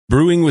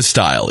Brewing with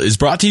Style is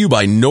brought to you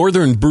by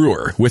Northern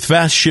Brewer with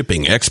fast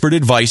shipping, expert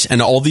advice, and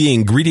all the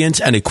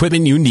ingredients and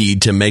equipment you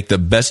need to make the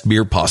best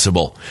beer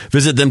possible.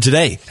 Visit them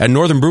today at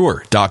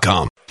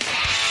northernbrewer.com.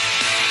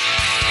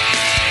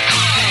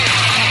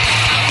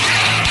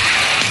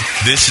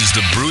 This is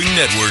the Brewing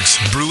Network's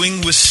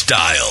Brewing with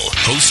Style,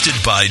 hosted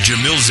by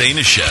Jamil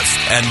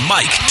Zainasheff and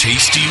Mike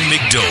Tasty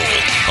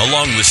McDowell,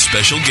 along with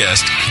special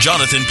guest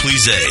Jonathan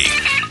Plise.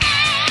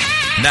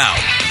 Now,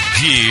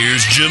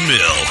 here's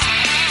Jamil.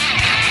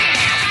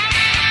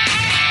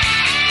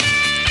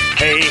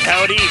 Hey,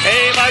 howdy.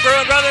 Hey, my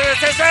brewing brothers and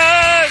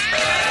sisters.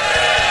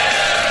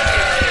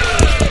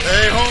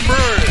 Hey, home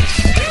brewers.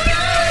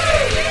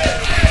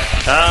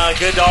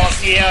 Good to all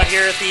see you out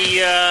here at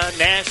the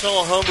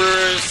National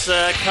Homebrewers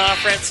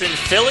Conference in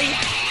Philly,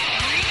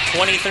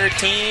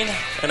 2013.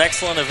 An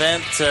excellent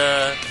event,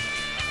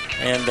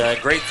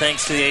 and great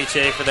thanks to the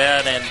HA for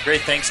that, and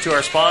great thanks to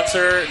our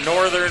sponsor,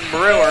 Northern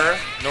Brewer,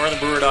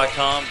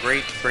 northernbrewer.com.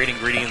 Great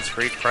ingredients,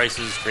 great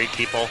prices, great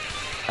people.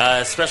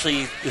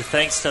 Especially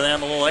thanks to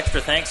them, a little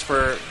extra thanks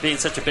for being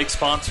such a big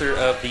sponsor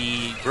of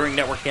the Brewing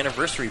Network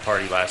anniversary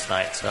party last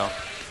night. So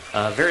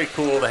very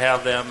cool to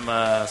have them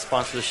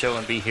sponsor the show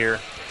and be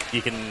here.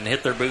 You can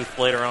hit their booth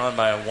later on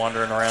by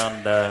wandering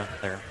around.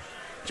 They're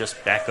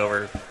just back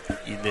over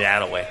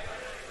that way.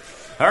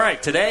 All right,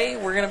 today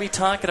we're going to be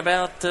talking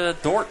about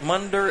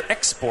Dortmunder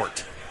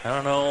Export. I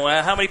don't know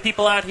how many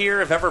people out here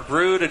have ever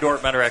brewed a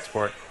Dortmunder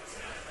Export.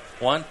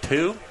 1,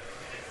 2,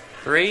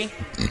 3...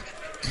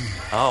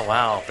 Oh,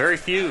 wow. Very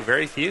few.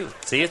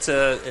 See,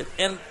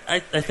 and I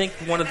think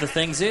one of the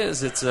things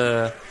is it's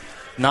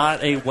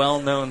not a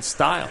well-known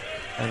style.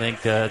 I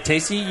think,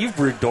 Tasty, you've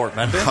brewed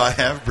Dortmunder. I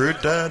have brewed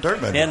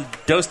Dortmunder. And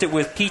dosed it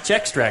with peach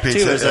extract,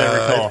 too, as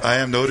I recall. I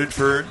am noted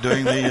for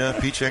doing the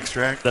peach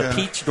extract. The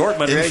peach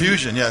Dortmunder.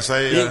 Infusion, yes.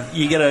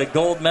 You get a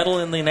gold medal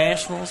in the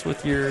Nationals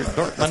with your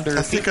Dortmunder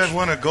I think I've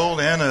won a gold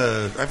and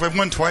I've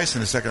won twice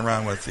in the second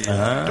round with the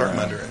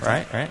Dortmunder.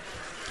 Right.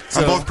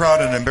 I'm both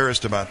proud and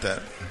embarrassed about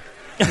that.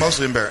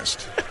 Mostly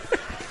embarrassed.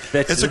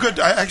 It's a good.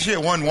 I actually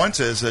won once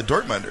as a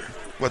Dortmunder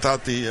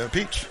without the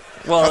peach.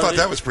 Well, I thought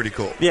that was pretty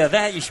cool. Yeah,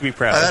 that you should be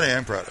proud of. That I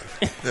am proud of.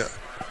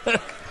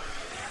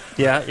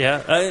 Yeah.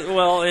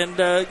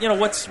 Yeah.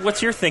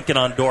 What's your thinking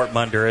on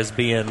Dortmunder as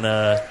being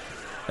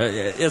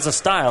as a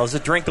style, as a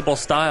drinkable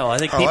style? I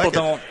think people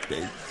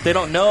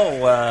don't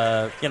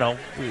know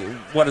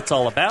what it's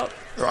all about.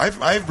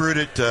 I've brewed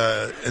it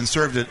and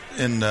served it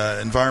in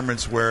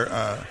environments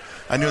where.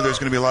 I knew there was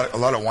going to be a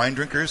lot of wine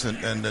drinkers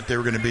and that they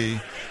were going to be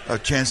a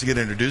chance to get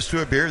introduced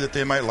to a beer that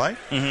they might like.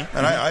 Mm-hmm.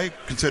 And I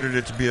considered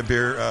it to be a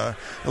beer, at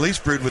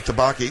least brewed with the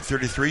Bach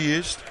 833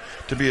 yeast,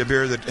 to be a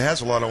beer that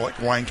has a lot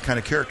of wine kind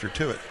of character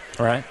to it.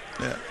 Right.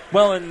 Yeah.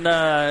 Well, and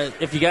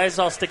if you guys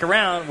all stick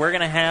around, we're going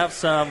to have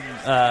some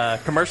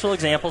commercial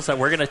examples that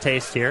we're going to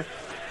taste here.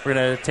 We're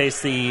going to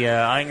taste the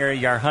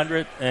Einger Jahr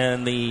 100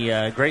 and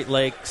the Great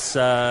Lakes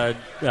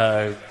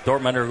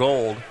Dortmunder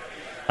Gold.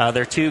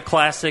 They're two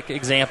classic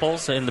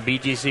examples in the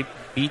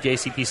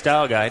BJCP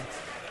Style Guide,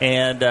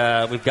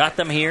 and we've got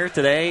them here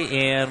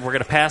today, and we're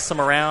going to pass them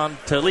around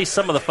to at least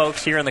some of the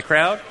folks here in the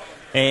crowd,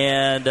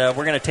 and we're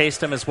going to taste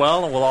them as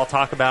well, and we'll all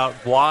talk about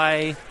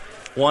why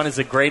one is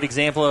a great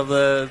example of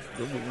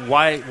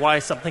why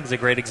something's a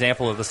great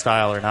example of the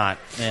style or not,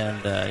 and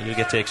you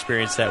get to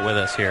experience that with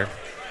us here.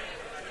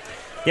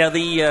 Yeah,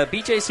 the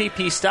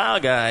BJCP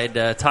Style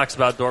Guide talks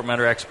about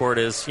Dortmunder Export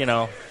as,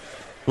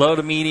 low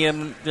to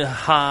medium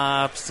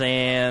hops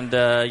and,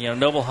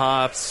 noble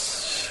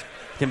hops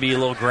can be a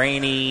little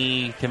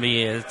grainy, can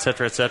be et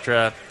cetera, et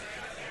cetera.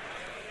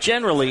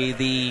 Generally,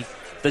 the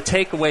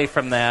takeaway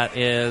from that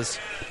is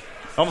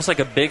almost like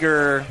a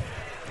bigger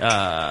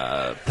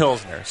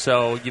Pilsner.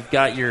 So you've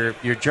got your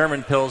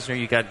German Pilsner,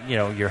 you've got,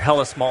 your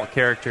Helles malt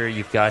character,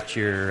 you've got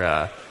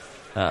your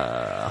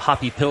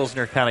hoppy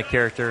Pilsner kind of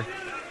character.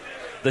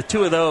 The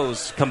two of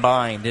those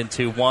combined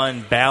into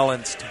one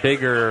balanced,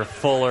 bigger,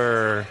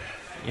 fuller,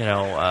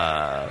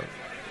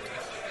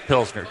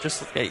 Pilsner.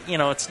 Just,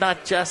 it's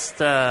not just,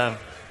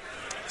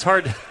 it's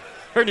hard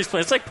to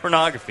explain. It's like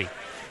pornography.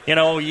 You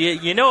know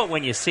it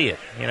when you see it.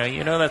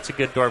 You know that's a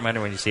good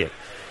Dortmunder when you see it.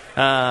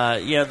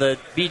 The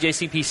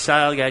BJCP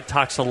Style Guide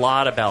talks a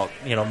lot about,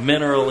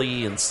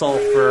 minerally and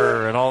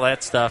sulfur and all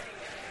that stuff.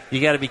 You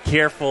got to be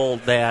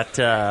careful that,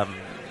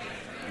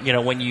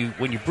 when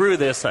you brew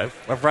this,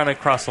 I've run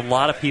across a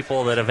lot of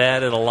people that have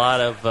added a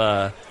lot of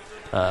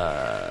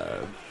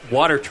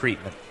water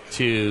treatment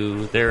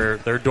to their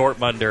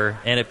Dortmunder,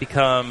 and it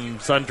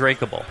becomes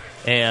undrinkable.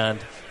 And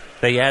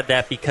they add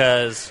that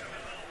because,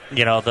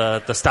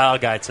 the style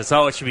guide says,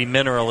 it should be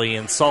minerally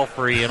and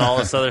sulfury and all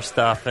this other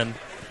stuff. And,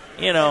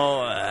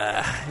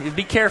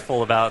 be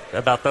careful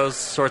about those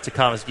sorts of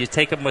comments. You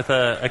take them with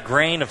a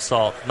grain of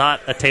salt, not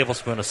a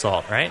tablespoon of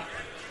salt, right?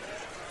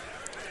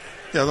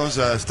 Yeah, those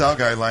style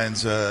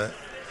guidelines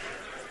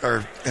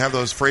have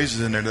those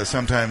phrases in there that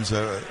sometimes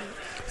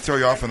throw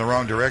you off in the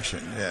wrong direction.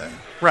 Yeah.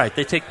 Right,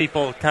 they take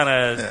people kind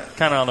of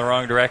on the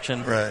wrong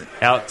direction, right,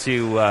 out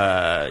to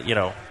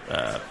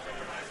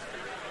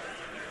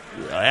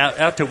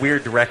out to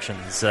weird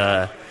directions.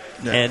 And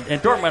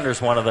Dortmunder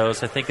is one of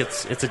those. I think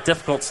it's a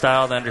difficult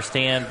style to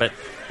understand, but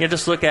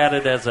just look at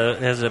it as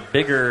a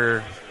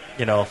bigger,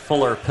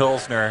 fuller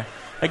Pilsner.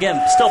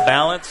 Again, still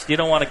balanced. You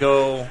don't want to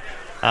go,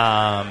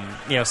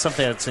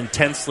 something that's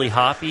intensely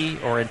hoppy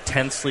or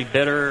intensely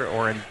bitter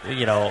or,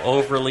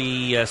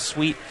 overly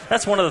sweet.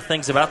 That's one of the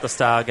things about the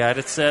style guide.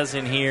 It says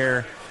in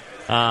here,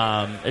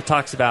 it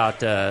talks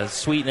about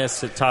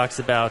sweetness. It talks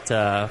about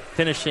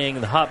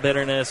finishing. The hop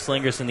bitterness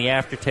lingers in the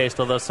aftertaste,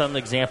 although some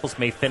examples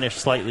may finish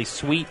slightly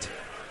sweet.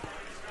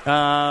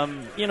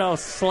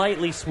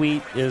 Slightly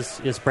sweet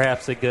is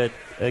perhaps a good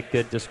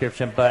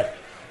description, but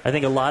I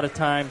think a lot of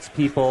times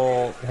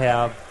people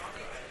have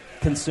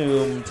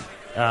consumed,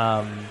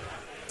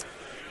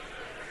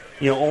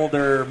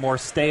 older, more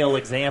stale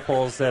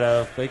examples that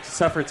have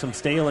suffered some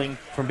staling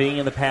from being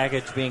in the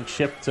package, being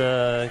shipped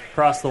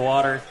across the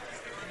water,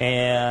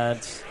 and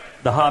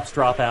the hops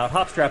drop out.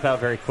 Hops drop out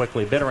very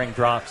quickly. Bittering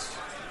drops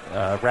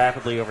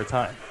rapidly over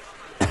time.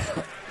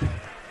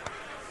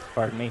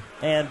 Pardon me.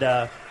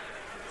 And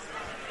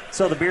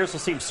so the beers will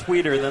seem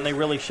sweeter than they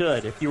really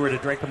should. If you were to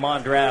drink them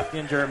on draft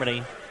in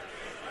Germany,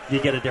 you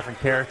get a different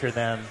character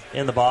than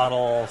in the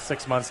bottle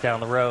 6 months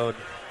down the road.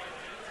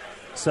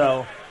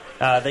 So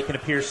they can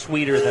appear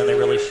sweeter than they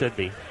really should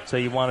be. So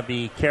you want to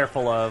be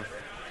careful of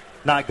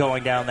not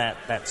going down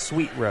that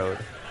sweet road.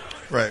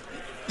 Right.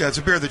 Yeah, it's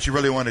a beer that you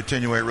really want to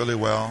attenuate really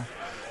well.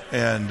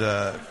 And,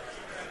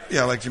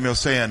 like Jamil's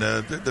saying,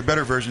 the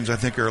better versions, I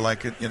think, are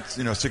like, 6%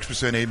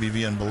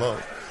 ABV and below.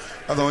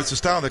 Although it's a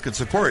style that could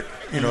support,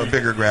 a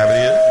bigger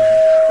gravity.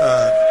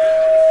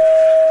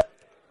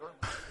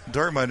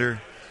 Dortmunder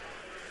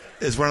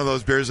is one of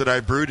those beers that I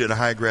brewed at a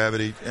high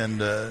gravity and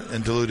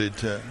diluted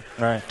to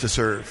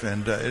serve,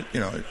 and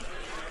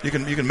you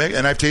can make.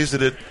 And I've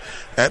tasted it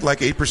at like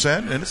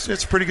 8%, and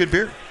it's a pretty good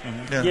beer.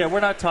 Mm-hmm. Yeah, we're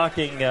not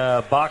talking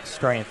box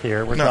strength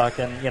here. We're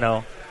talking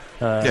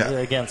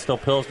again still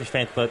Pilsner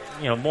strength, but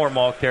more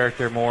malt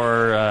character,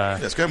 more.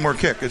 It's got more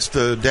kick. It's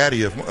the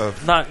daddy of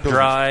not Pilsners.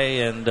 Dry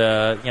and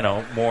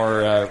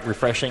more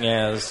refreshing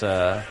as.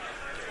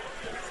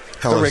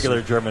 The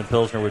regular German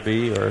Pilsner would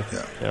be, or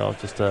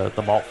just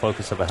the malt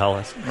focus of a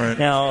Helles. Right.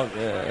 Now,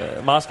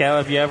 Moscow,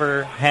 have you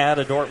ever had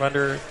a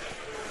Dortmunder?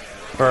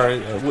 Or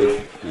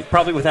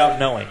probably without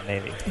knowing,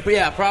 maybe. But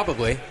yeah,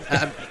 probably.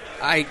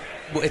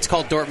 It's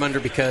called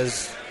Dortmunder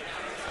because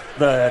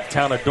the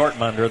town of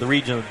Dortmund, or the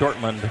region of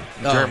Dortmund,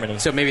 Germany.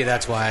 So maybe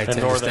that's why I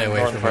tend to stay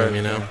away from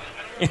him.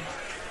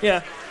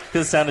 Yeah,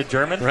 because it sounded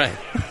German. Right.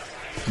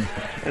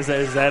 Is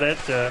that it?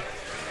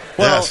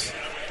 Yes.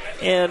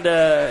 And.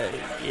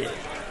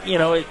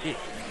 A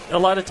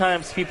lot of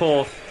times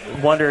people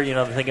wonder,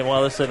 thinking,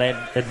 well, this is an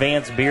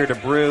advanced beer to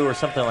brew or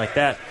something like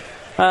that.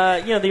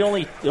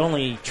 The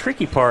only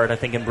tricky part, I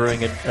think, in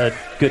brewing a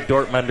good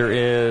Dortmunder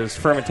is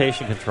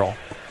fermentation control.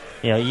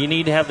 You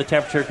need to have the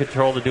temperature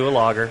control to do a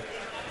lager,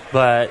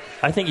 but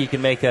I think you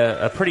can make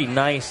a pretty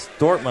nice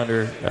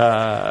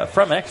Dortmunder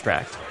from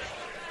extract.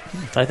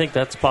 I think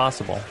that's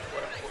possible.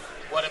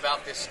 What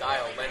about this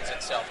style lends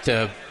itself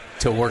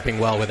to working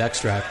well with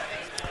extract?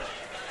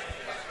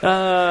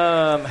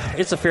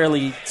 It's a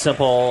fairly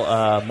simple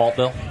malt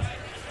bill.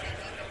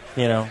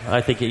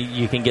 I think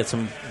you can get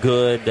some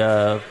good,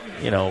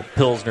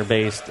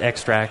 Pilsner-based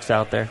extracts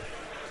out there.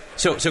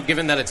 So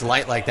given that it's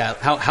light like that,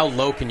 how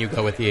low can you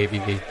go with the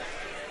ABV?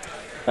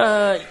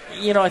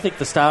 I think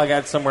the style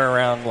guide's somewhere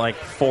around like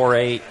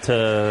 4.8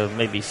 to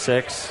maybe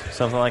 6,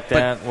 something like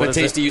that. But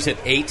Tasty, you said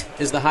 8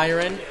 is the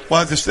higher end? Well,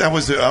 I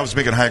was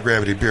making high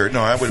gravity beer.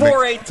 No, I would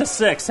 4.8 to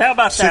 6. How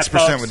about that,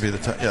 6% would be the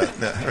top. Yeah,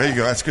 there you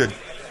go. That's good.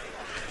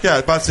 Yeah,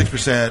 about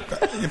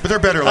 6%, but they're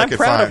better like I'm at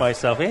 5. I'm proud of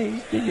myself.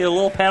 Hey, you get a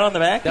little pat on the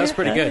back. That was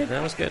pretty good.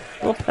 That was good.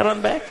 A little pat on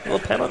the back. A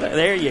little pat on the back.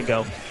 There you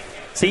go.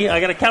 See,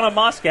 I got to count on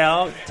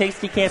Moscow.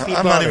 Tasty can't be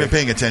bothered. I'm not even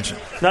paying attention.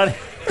 Not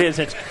paying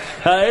attention.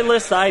 It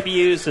lists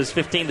IBUs as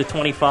 15 to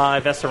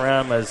 25,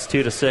 SRM as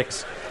 2 to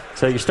 6.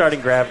 So your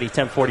starting gravity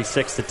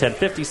 1046 to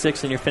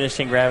 1056, and your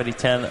finishing gravity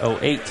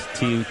 1008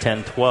 to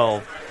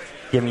 1012,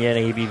 giving you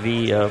an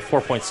ABV of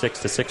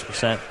 4.6 to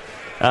 6%.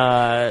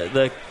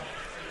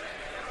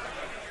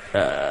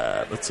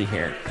 Let's see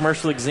here.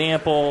 Commercial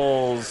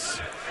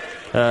examples: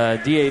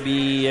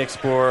 DAB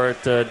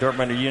Export,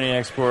 Dortmunder Union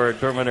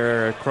Export,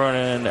 Dortmunder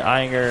Kronen,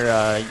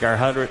 Eyinger,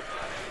 Jahrhundert,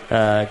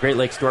 Great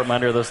Lakes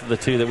Dortmunder. Those are the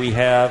two that we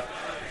have.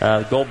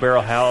 Gold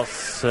Barrel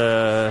House,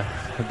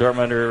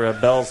 Dortmunder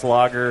Bell's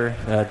Lager,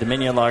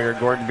 Dominion Lager,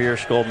 Gordon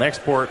Biersch Golden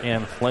Export,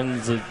 and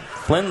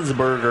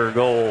Flensburger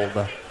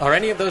Gold. Are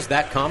any of those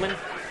that common?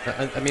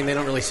 I mean, they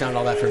don't really sound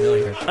all that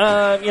familiar.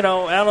 Out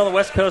on the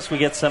West Coast, we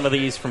get some of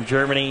these from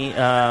Germany,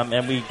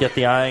 and we get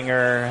the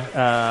Eyinger,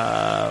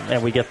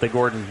 and we get the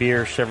Gordon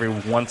Biersch every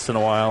once in a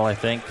while, I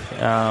think.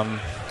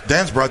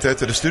 Dan's brought that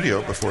to the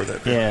studio before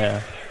that.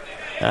 Yeah.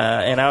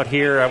 And out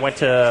here, I went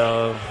to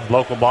a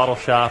local bottle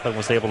shop and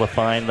was able to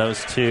find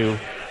those two.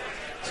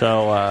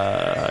 So,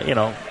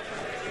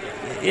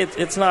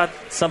 it's not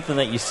something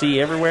that you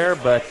see everywhere,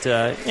 but,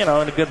 in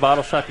a good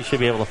bottle shop, you should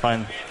be able to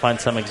find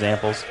some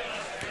examples.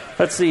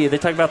 Let's see. They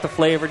talk about the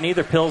flavor.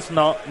 Neither Pils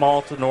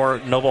malt nor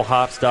noble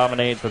hops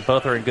dominate, but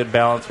both are in good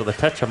balance with a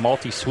touch of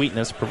malty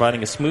sweetness,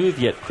 providing a smooth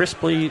yet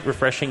crisply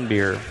refreshing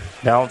beer.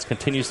 Balance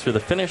continues through the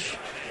finish.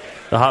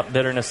 The hop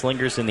bitterness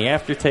lingers in the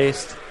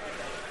aftertaste.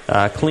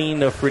 Clean,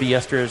 no fruity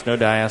esters, no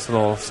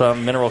diacetyl.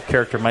 Some mineral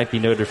character might be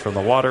noted from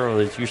the water,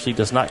 although it usually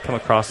does not come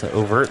across an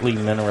overtly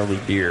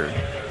minerally beer.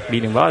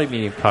 Medium body,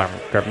 medium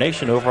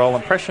carbonation, overall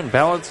impression,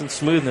 balance, and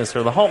smoothness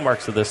are the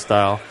hallmarks of this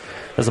style.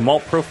 Has a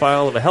malt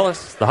profile of a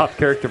Helles, the hop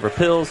character of a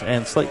Pils,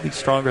 and slightly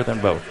stronger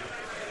than both.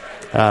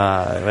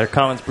 Their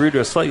commons brew to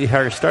a slightly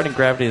higher starting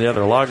gravity than the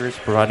other lagers,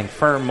 providing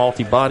firm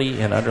malty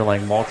body and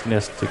underlying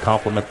maltiness to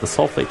complement the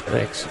sulfate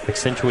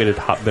accentuated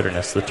hop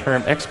bitterness. The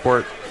term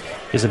export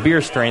is a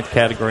beer strength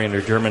category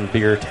under German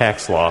beer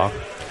tax law,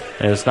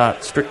 and is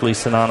not strictly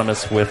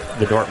synonymous with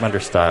the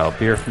Dortmunder style.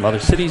 Beer from other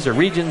cities or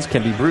regions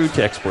can be brewed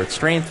to export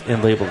strength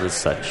and labeled as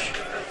such.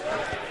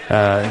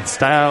 In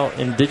style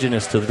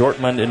indigenous to the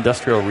Dortmund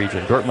industrial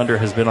region, Dortmunder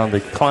has been on the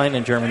decline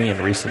in Germany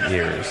in recent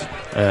years.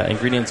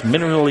 Ingredients: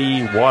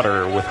 minerally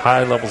water with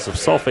high levels of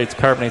sulfates,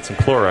 carbonates, and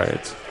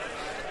chlorides.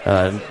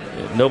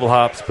 Noble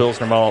hops,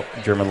 Pilsner malt,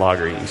 German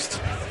lager yeast.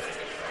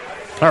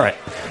 All right,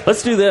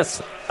 let's do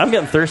this. I'm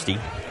getting thirsty.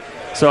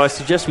 So I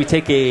suggest we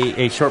take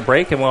a short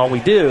break, and while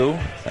we do,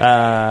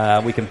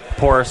 we can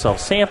pour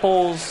ourselves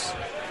samples.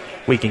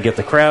 We can get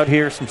the crowd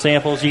here some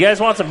samples. You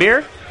guys want some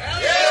beer?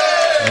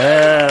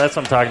 Yeah, that's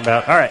what I'm talking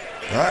about. All right.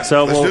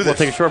 So we'll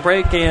take a short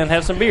break and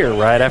have some beer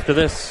right after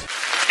this.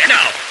 And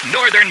now,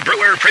 Northern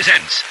Brewer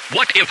presents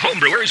What If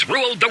Homebrewers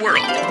Ruled the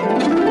World?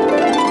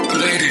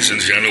 Ladies and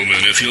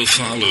gentlemen, if you'll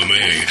follow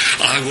me,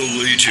 I will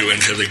lead you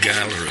into the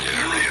gallery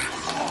area.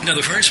 Now,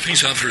 the first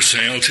piece up for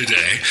sale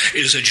today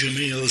is a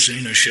Jamil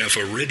and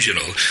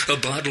original, a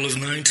bottle of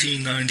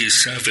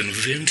 1997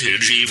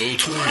 vintage Evil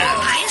Twin.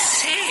 I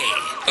say.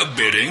 A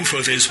bidding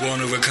for this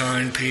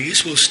one-of-a-kind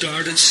piece will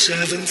start at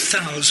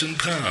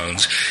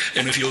 £7,000.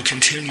 And if you'll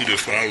continue to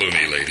follow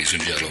me, ladies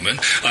and gentlemen,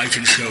 I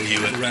can show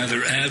you a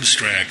rather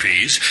abstract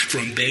piece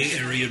from Bay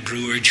Area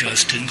brewer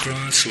Justin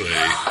Crossley.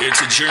 It's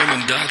a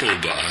German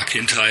Doppelbock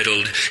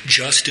entitled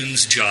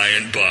Justin's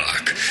Giant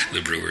Bock.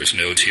 The brewer's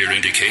notes here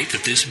indicate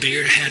that this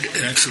beer had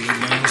excellent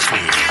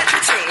mouthfeel.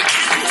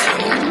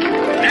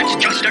 That's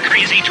just a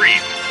crazy dream.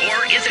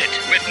 Or is it?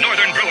 With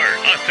Northern Brewer,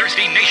 a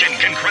thirsty nation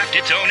can craft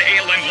its own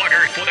ale and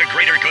lager for the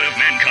greater good of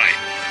mankind.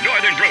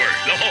 Northern Brewer,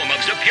 the home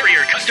of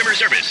superior customer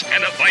service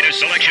and the finest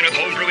selection of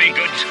home brewing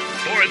goods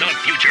for the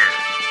future.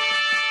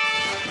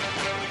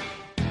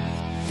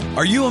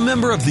 Are you a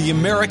member of the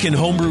American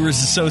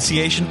Homebrewers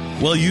Association?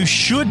 Well, you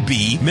should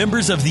be.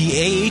 Members of the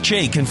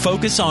AHA can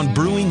focus on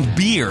brewing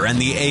beer, and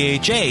the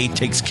AHA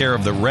takes care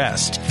of the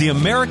rest. The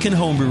American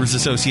Homebrewers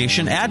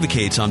Association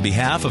advocates on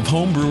behalf of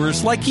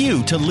homebrewers like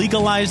you to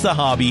legalize the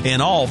hobby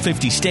in all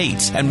 50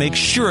 states and make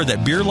sure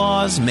that beer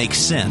laws make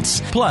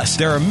sense. Plus,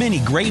 there are many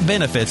great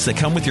benefits that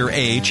come with your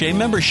AHA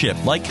membership,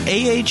 like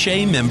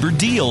AHA member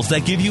deals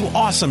that give you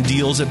awesome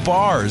deals at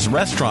bars,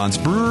 restaurants,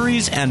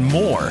 breweries, and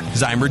more.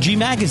 Zymergy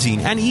Magazine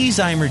and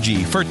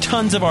eZymergy for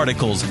tons of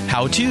articles,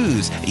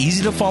 how-tos,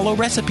 easy-to-follow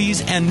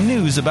recipes, and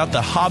news about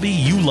the hobby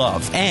you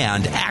love,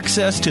 and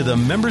access to the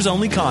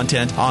members-only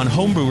content on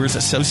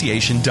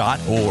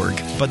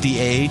homebrewersassociation.org. But the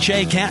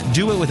AHA can't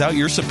do it without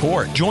your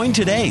support. Join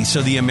today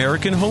so the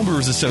American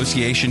Homebrewers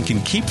Association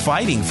can keep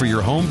fighting for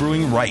your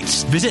homebrewing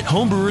rights. Visit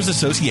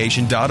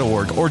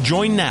homebrewersassociation.org or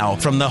join now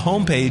from the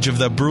homepage of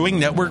the Brewing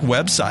Network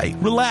website.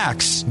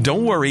 Relax.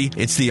 Don't worry.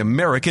 It's the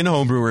American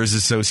Homebrewers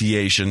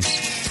Association.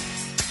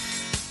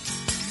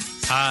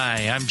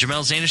 Hi, I'm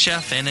Jamil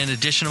Zainasheff, and in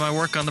addition to my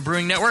work on the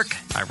Brewing Network,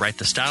 I write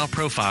the style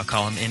profile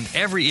column in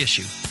every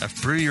issue of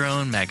Brew Your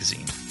Own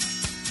magazine.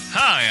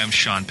 Hi, I'm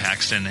Sean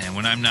Paxton, and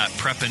when I'm not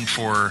prepping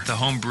for the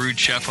Home Brewed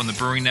Chef on the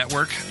Brewing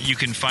Network, you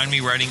can find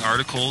me writing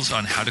articles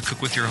on how to cook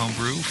with your home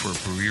brew for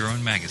Brew Your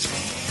Own magazine.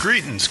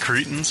 Greetings,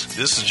 cretins.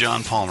 This is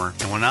John Palmer,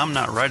 and when I'm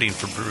not writing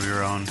for Brew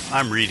Your Own,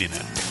 I'm reading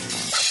it.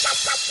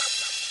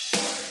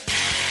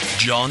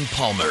 John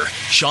Palmer,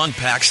 Sean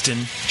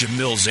Paxton,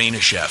 Jamil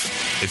Zainasheff.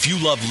 If you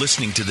love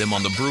listening to them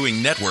on the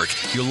Brewing Network,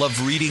 you'll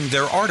love reading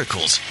their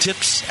articles,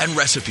 tips, and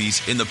recipes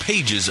in the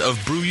pages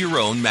of Brew Your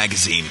Own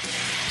magazine.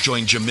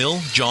 Join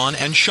Jamil, John,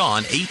 and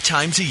Sean 8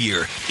 times a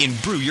year in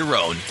Brew Your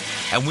Own.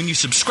 And when you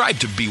subscribe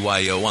to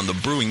BYO on the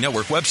Brewing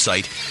Network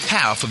website,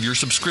 half of your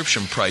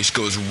subscription price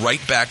goes right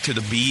back to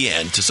the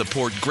BN to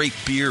support great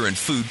beer and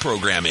food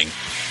programming.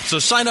 So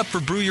sign up for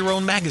Brew Your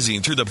Own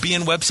magazine through the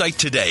BN website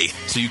today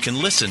so you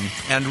can listen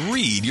and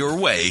read your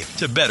way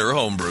to better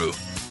homebrew.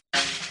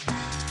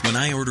 When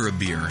I order a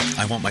beer,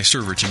 I want my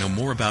server to know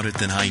more about it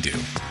than I do.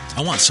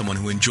 I want someone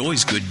who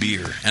enjoys good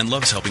beer and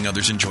loves helping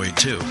others enjoy it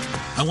too.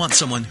 I want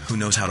someone who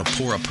knows how to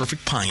pour a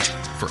perfect pint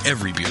for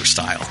every beer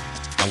style.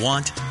 I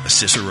want a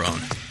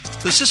Cicerone.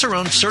 The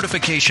Cicerone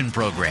Certification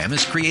Program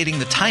is creating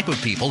the type of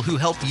people who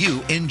help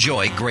you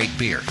enjoy great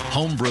beer.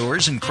 Home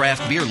brewers and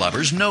craft beer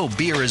lovers know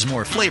beer is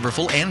more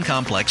flavorful and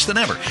complex than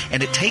ever,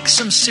 and it takes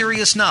some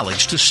serious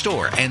knowledge to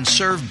store and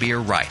serve beer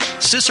right.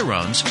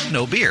 Cicerones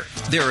know beer.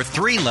 There are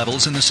 3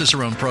 levels in the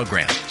Cicerone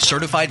program: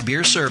 Certified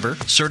Beer Server,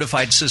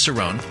 Certified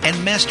Cicerone,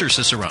 and Master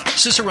Cicerone.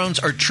 Cicerones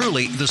are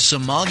truly the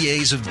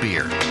sommeliers of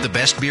beer. The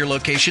best beer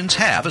locations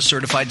have a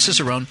Certified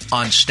Cicerone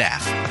on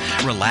staff.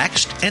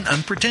 Relaxed and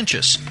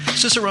unpretentious.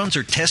 Cicerones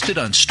are tested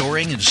on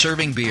storing and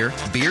serving beer,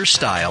 beer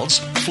styles,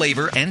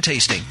 flavor and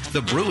tasting, the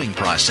brewing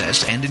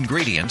process and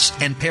ingredients,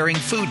 and pairing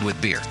food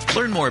with beer.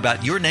 Learn more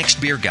about your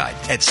next beer guide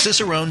at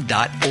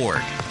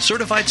cicerone.org.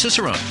 Certified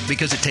Cicerone,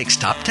 because it takes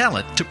top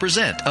talent to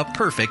present a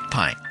perfect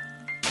pint.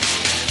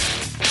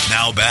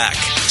 Now back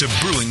to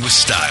Brewing with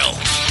Style.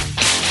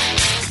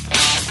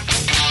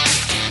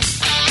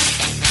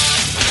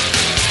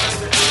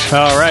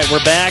 All right,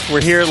 we're back.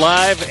 We're here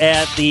live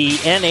at the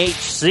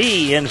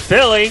NHC in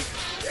Philly.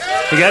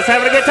 You guys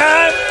having a good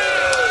time?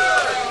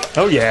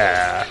 Oh,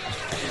 yeah.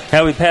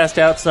 Now we passed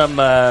out some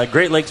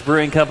Great Lakes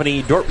Brewing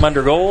Company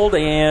Dortmunder Gold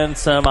and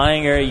some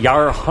Eyinger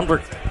Jahr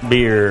 100th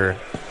beer.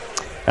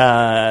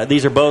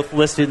 These are both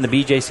listed in the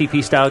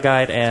BJCP Style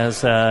Guide as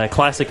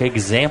classic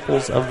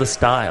examples of the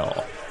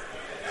style.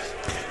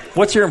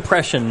 What's your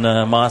impression,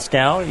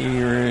 Moscow,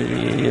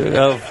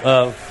 of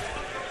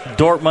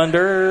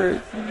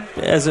Dortmunder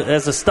as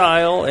a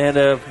style and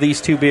of these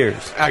 2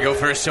 beers? I go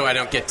first so I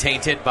don't get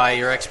tainted by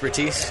your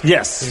expertise.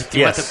 Yes, Do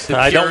you want yes. the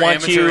I don't pure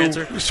want amateur you.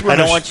 answer? I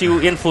don't want you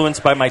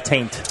influenced by my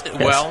taint. Yes.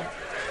 Well,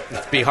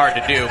 it'd be hard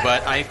to do,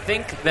 but I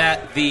think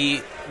that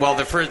the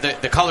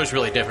color's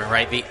really different,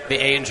 right? The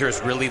Eyinger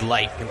is really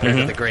light compared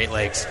to the Great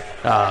Lakes.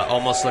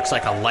 Almost looks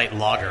like a light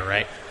lager,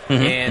 right?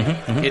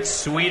 It's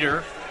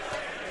sweeter,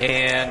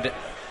 and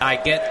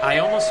I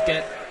almost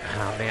get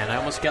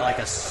like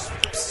a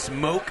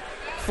smoke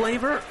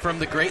flavor from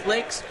the Great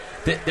Lakes.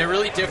 They're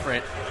really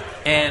different,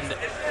 and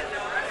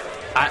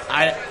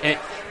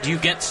do you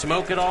get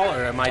smoke at all,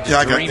 or am I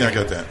just dreaming? I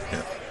got that.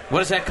 Yeah. What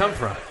does that come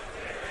from?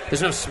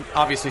 There's no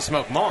obviously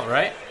smoked malt,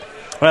 right?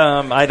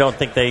 I don't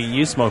think they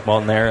use smoked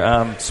malt in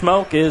there.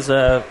 Smoke is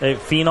a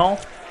phenol,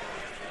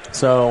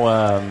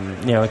 so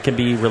it can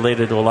be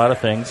related to a lot of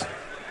things.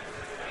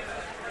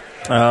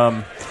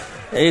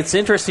 It's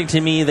interesting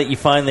to me that you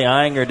find the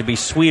Eyinger to be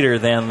sweeter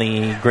than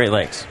the Great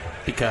Lakes.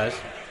 Because?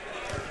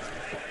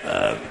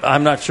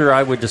 I'm not sure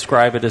I would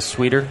describe it as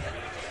sweeter.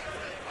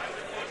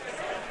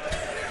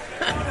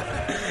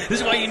 This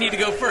is why you need to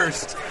go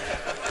first.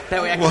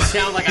 That way I can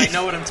sound like I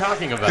know what I'm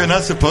talking about. You're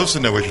not supposed to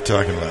know what you're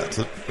talking about.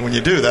 So when you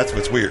do, that's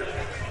what's weird.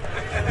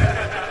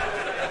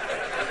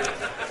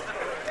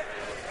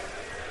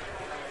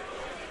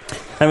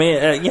 I mean,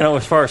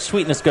 as far as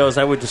sweetness goes,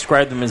 I would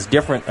describe them as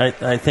different.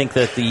 I think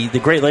that the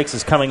Great Lakes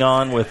is coming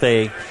on with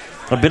a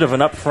bit of an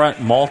upfront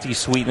malty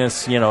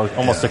sweetness,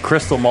 almost a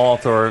crystal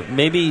malt, or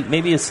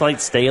maybe a slight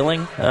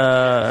staling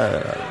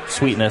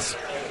sweetness.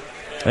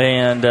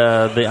 And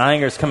the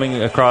Eyinger's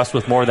coming across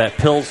with more of that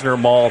Pilsner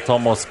malt,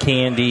 almost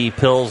candy,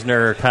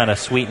 Pilsner kind of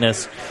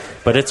sweetness.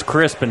 But it's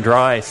crisp and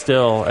dry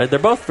still. They're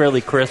both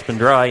fairly crisp and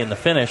dry in the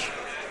finish.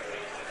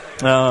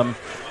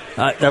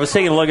 I was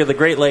taking a look at the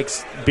Great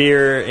Lakes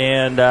beer,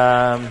 and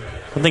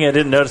one thing I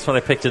didn't notice when I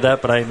picked it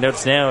up, but I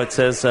noticed now, it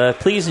says,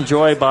 please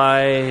enjoy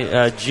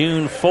by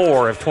June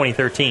 4 of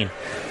 2013.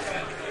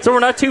 So we're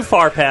not too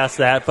far past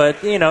that, but,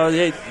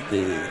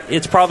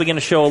 it's probably going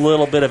to show a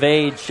little bit of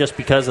age just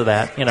because of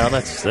that.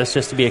 That's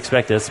just to be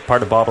expected. It's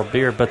part of bottled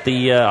beer. But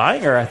the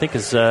Eyinger, I think,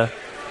 is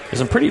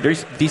in pretty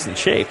decent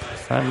shape.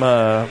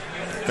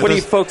 What do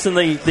you folks in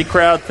the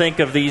crowd think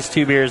of these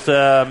 2 beers?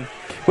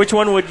 Which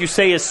one would you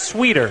say is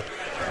sweeter?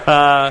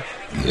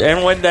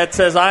 Anyone that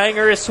says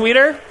Eyinger is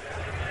sweeter?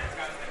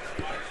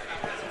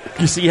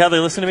 You see how they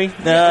listen to me?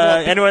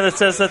 Anyone that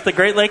says that the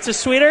Great Lakes is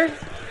sweeter?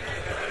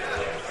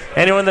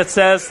 Anyone that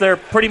says they're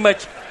pretty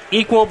much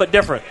equal but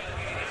different?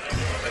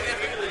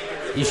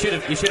 You should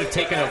have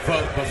taken a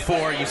vote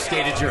before you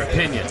stated your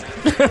opinion.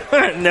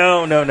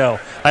 No.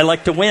 I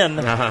like to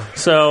win,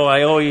 so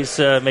I always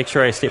make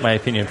sure I state my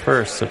opinion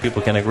first so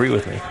people can agree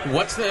with me.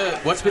 What's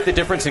with the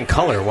difference in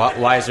color?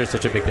 Why is there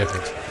such a big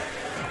difference?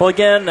 Well,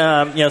 again,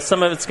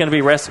 some of it's going to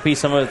be recipe,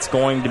 some of it's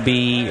going to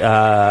be,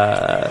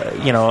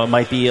 it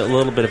might be a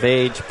little bit of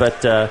age,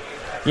 but,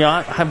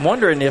 I'm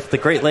wondering if the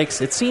Great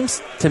Lakes, it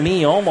seems to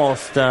me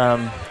almost,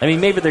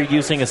 maybe they're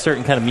using a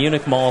certain kind of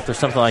Munich malt or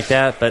something like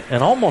that, but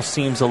it almost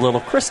seems a little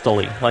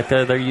crystally, like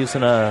they're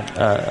using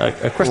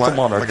a crystal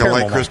malt or like a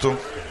light malt. crystal.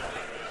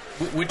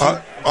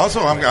 Also,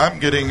 I'm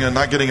getting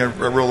not getting a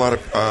real lot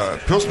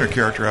of Pilsner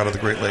character out of the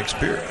Great Lakes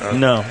beer.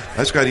 No.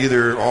 That's got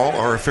either all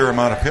or a fair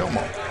amount of pale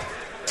malt.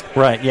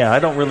 Right, yeah, I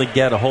don't really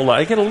get a whole lot.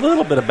 I get a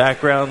little bit of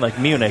background like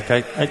Munich.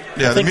 I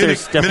think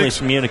there's definitely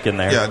some Munich in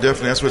there. Yeah,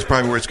 definitely. That's what's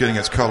probably where it's getting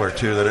its color,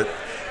 too, that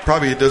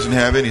it doesn't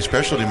have any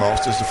specialty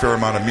malts, just a fair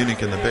amount of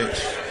Munich in the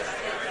base.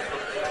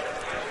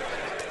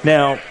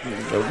 Now,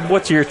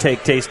 what's your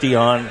take, Tasty,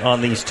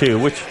 on these 2?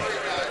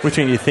 Which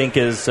one do you think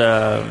is, do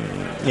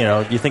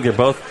you think they're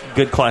both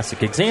good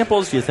classic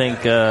examples? Do you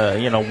think,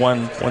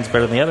 one's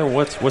better than the other?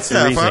 What's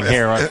the reasoning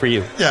here for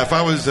you? Yeah, if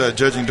I was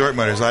judging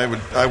Dortmunders,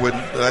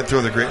 I'd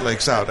throw the Great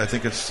Lakes out. I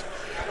think it's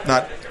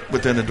not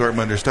within the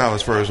Dortmunder style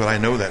as far as what I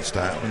know that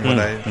style and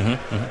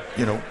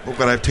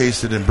what I've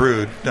tasted and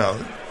brewed.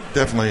 No,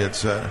 definitely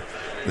it's the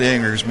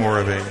Anger is more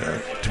of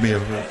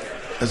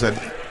as a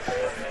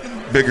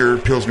bigger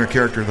Pilsner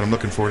character that I'm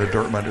looking for in a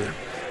Dortmunder.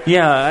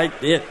 Yeah,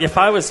 if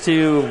I was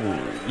to,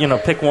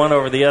 pick one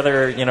over the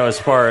other, as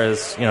far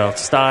as,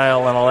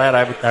 style and all that,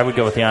 I would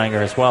go with the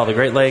Anger as well. The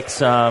Great Lakes,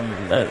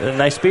 a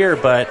nice beer,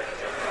 but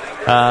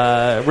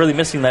really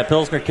missing that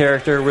Pilsner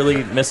character,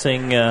 really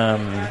missing,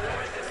 that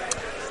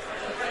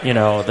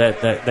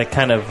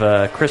kind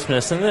of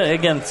crispness. And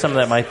again, some of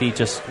that might be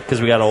just because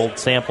we got an old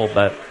sample,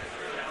 but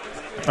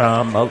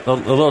a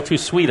little too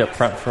sweet up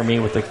front for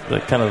me with the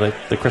kind of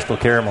the crystal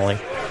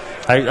caramelly.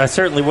 I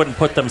certainly wouldn't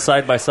put them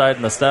side by side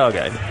in the style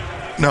guide.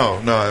 No,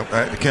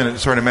 I can't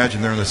sort of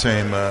imagine they're in the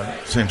same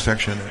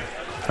section.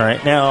 All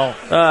right, now,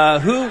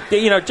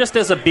 just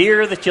as a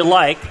beer that you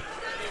like,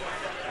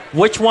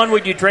 which one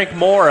would you drink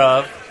more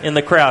of in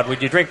the crowd?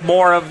 Would you drink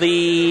more of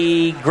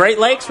the Great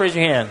Lakes? Raise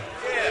your hand.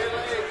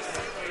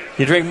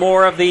 You drink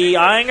more of the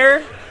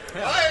Anger?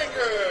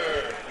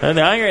 And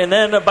the Anger, and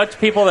then a bunch of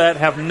people that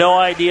have no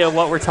idea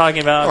what we're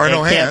talking about. Or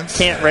no hands.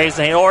 Can't raise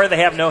the hand, or they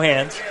have no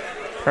hands.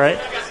 All right?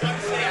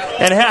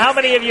 And how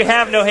many of you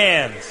have no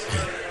hands?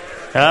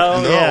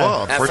 Oh, no, yeah.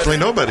 Well, unfortunately,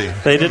 nobody.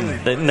 They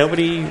didn't.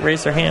 Nobody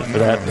raised their hand for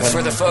that.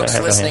 For the folks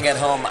listening at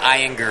home,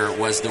 Anger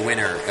was the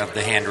winner of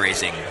the hand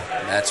raising.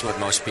 That's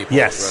what most people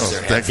rose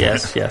their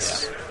hands.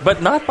 Yes.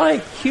 But not by a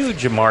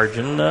huge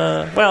margin.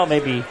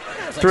 Maybe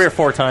 3 or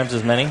 4 times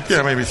as many.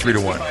 Yeah, maybe 3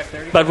 to 1.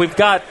 But we've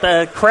got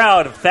a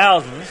crowd of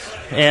thousands,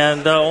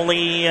 and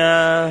only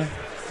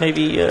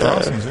maybe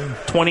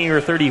 20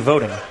 or 30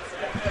 voting.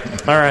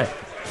 All right.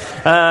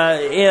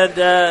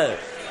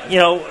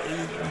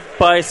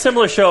 By a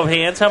similar show of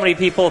hands, how many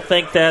people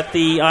think that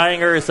the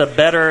Anger is a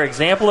better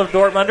example of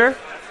Dortmunder?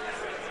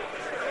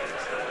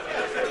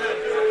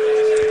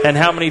 And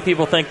how many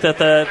people think that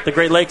the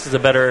Great Lakes is a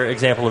better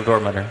example of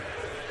Dortmunder?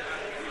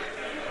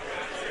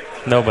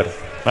 Nobody.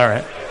 All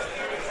right.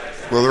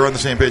 Well, they're on the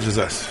same page as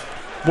us.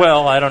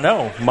 Well, I don't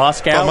know.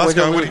 Moscow?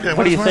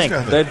 What do you think?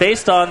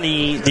 Based on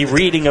the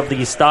reading of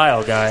the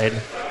style guide,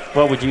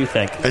 what would you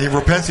think? And your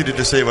propensity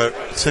to say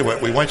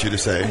what we want you to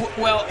say.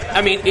 Well,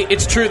 I mean,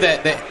 it's true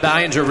that the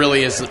Anger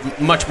really is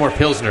much more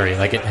Pilsnery.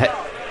 Like it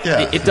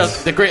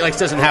does. The Great Lakes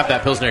doesn't have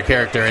that Pilsner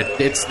character.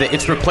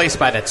 It's replaced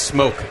by that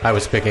smoke I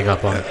was picking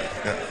up on.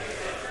 Yeah.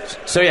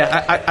 So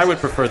I would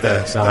prefer the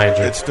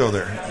Anger. It's still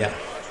there. Yeah.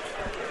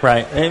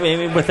 Right. I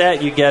mean, with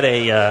that, you get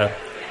a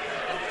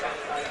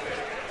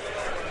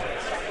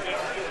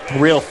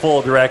real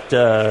full, direct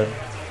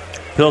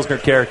Pilsner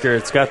character.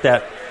 It's got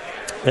that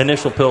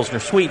initial Pilsner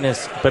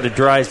sweetness, but it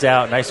dries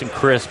out nice and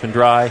crisp and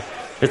dry.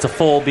 It's a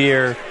full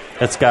beer.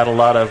 It's got a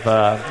lot of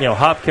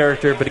hop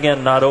character, but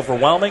again, not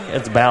overwhelming.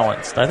 It's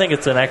balanced. I think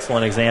it's an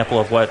excellent example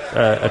of what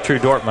a true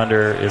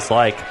Dortmunder is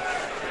like.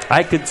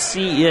 I could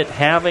see it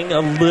having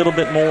a little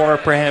bit more,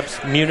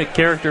 perhaps, Munich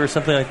character or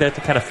something like that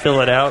to kind of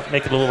fill it out,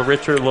 make it a little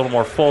richer, a little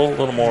more full, a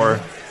little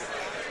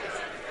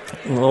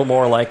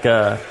more like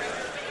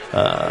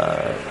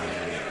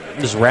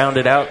just round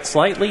it out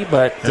slightly.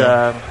 But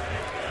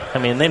I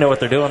mean, they know what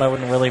they're doing. I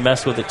wouldn't really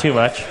mess with it too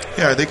much.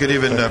 Yeah, they could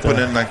even put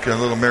in like a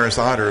little Maris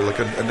Otter, like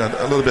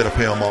a little bit of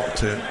pale malt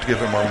to give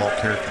it more malt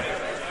character.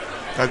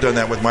 I've done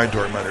that with my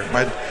Dortmunder.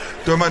 My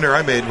Dortmunder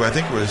I made, I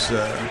think was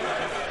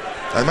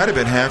I might have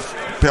been half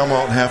pale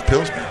malt and half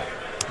Pilsner.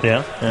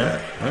 Yeah.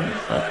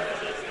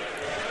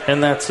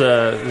 And that's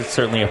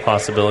certainly a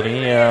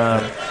possibility.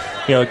 A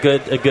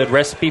good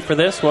recipe for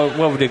this. What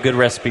would a good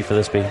recipe for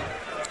this be?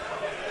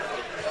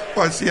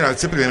 Well, it's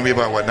typically going to be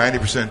about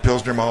 90%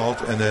 Pilsner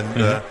malt, and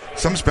then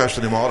some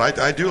specialty malt.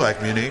 I do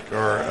like Munich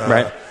or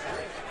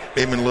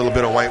maybe a little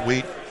bit of white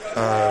wheat.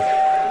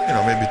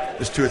 Maybe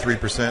just 2 or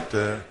 3%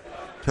 to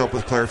help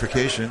with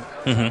clarification.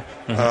 And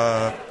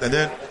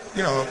then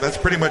that's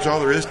pretty much all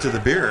there is to the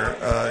beer.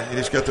 You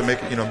just got to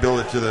make it, build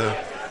it to a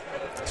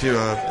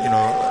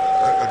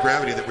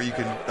gravity that where you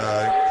can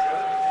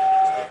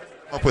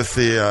up with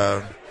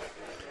the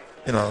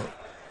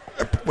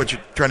what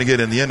you're trying to get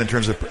in the end in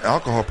terms of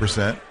alcohol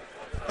percent.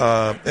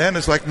 And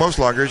it's like most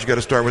lagers, you got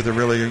to start with a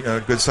really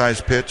good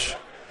sized pitch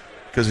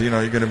because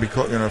you're going to be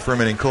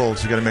fermenting cold,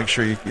 so you got to make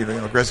sure you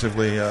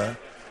aggressively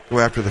go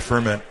after the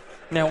ferment.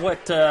 Now,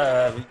 what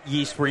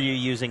yeast were you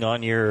using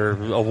on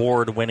your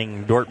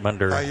award-winning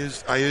Dortmunder? I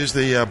used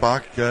the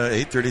Bach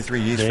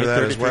 833 yeast for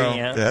that as well.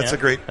 Yeah, that's a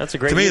great.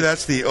 To me, yeast.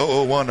 That's the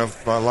 001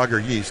 of lager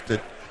yeast. It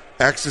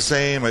acts the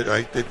same.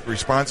 It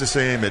responds the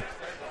same.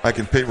 I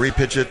can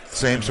repitch it,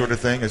 same sort of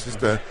thing. It's just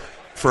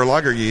for a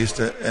lager yeast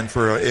and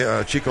for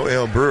a Chico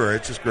Ale brewer,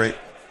 it's just great.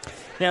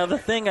 Now, the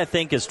thing I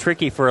think is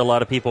tricky for a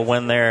lot of people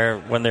when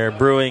they're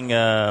brewing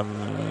a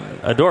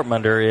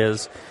Dortmunder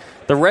is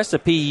the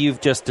recipe you've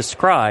just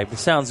described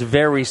sounds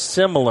very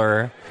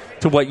similar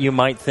to what you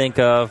might think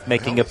of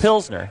making a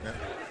Pilsner.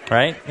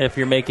 right? If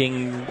you're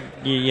making,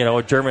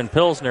 a German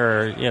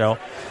Pilsner,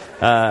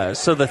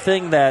 So the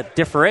thing that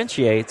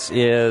differentiates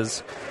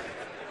is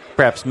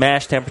perhaps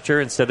mash temperature.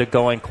 Instead of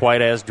going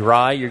quite as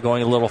dry, you're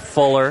going a little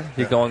fuller.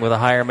 You're going with a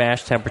higher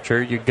mash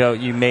temperature.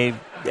 You may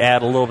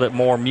add a little bit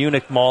more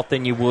Munich malt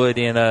than you would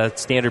in a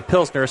standard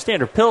Pilsner. A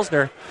standard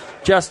Pilsner,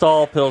 just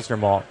all Pilsner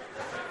malt.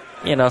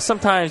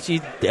 Sometimes you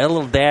add a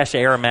little dash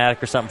of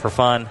aromatic or something for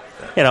fun.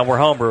 We're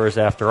homebrewers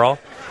after all.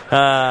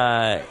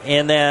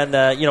 And then,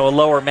 a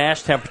lower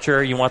mash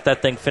temperature, you want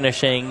that thing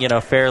finishing,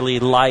 fairly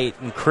light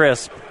and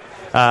crisp.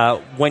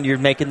 When you're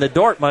making the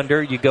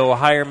Dortmunder, you go a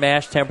higher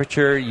mash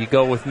temperature. You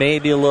go with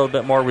maybe a little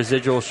bit more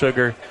residual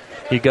sugar.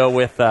 You go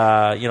with,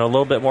 a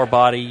little bit more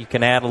body. You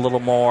can add a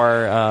little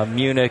more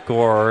Munich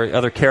or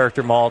other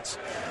character malts.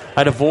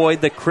 I'd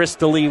avoid the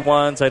crystally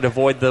ones. I'd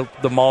avoid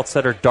the malts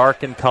that are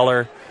dark in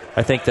color.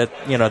 I think that,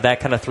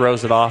 that kind of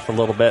throws it off a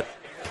little bit.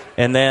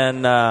 And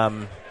then,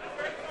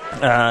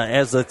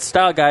 as the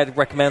style guide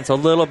recommends, a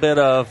little bit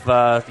of,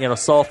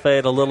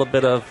 sulfate, a little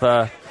bit of,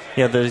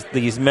 there's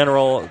these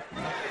mineral.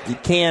 You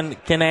can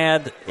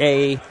add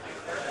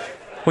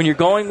when you're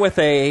going with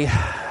a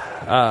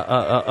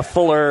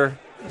fuller,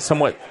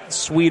 somewhat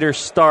sweeter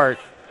start,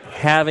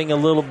 having a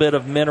little bit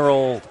of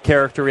mineral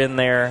character in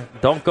there.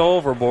 Don't go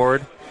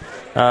overboard.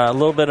 A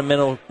little bit of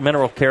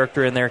mineral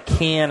character in there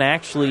can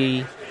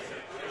actually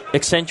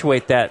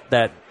accentuate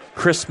that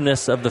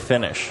crispness of the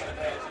finish,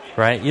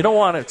 right? You don't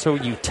want it so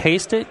you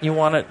taste it. You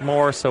want it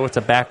more so it's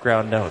a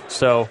background note.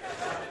 So,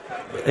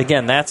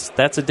 again, that's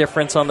a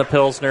difference on the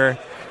Pilsner.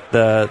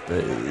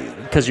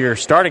 Because your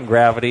starting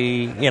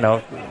gravity,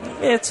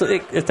 it's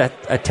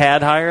a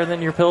tad higher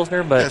than your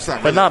Pilsner,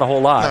 but not a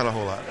whole lot. Not a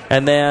whole lot.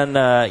 And then,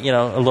 a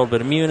little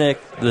bit of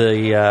Munich.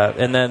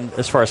 And then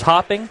as far as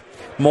hopping,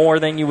 more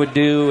than you would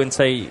do in,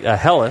 say, a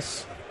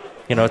Helles.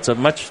 It's a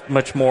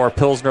much more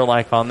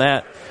Pilsner-like on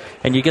that.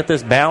 And you get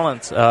this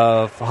balance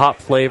of hop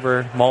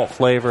flavor, malt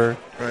flavor,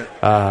 right.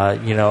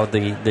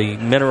 The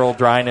mineral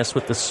dryness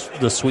with the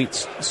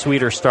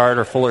sweeter start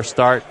or fuller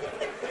start.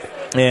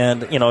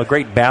 And, a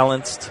great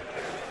balanced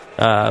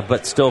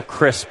but still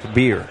crisp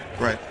beer.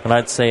 Right. And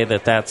I'd say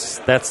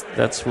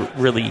that's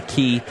really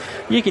key.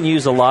 You can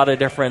use a lot of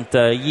different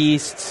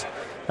yeasts.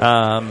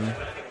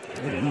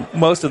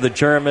 Most of the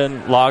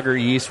German lager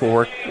yeast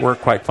will work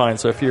quite fine.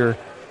 So if you're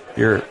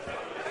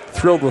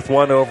thrilled with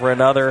one over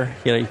another,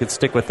 you could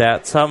stick with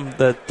that.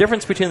 The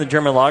difference between the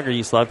German lager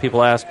yeast, a lot of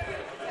people ask,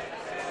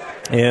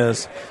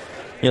 is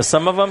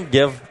some of them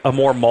give a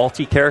more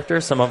malty character.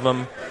 Some of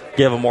them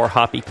give a more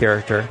hoppy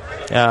character.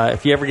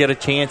 If you ever get a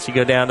chance, you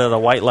go down to the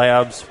White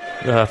Labs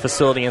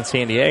facility in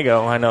San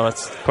Diego. I know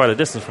it's quite a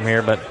distance from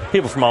here, but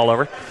people from all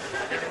over.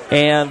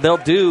 And they'll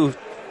do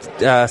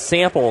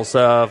samples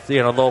of,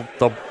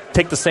 they'll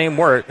take the same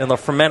wort and they'll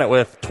ferment it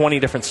with 20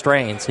 different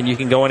strains. And you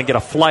can go in and get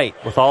a flight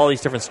with all these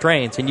different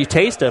strains. And you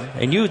taste them,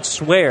 and you'd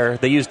swear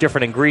they use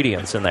different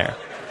ingredients in there.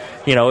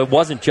 It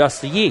wasn't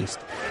just the yeast.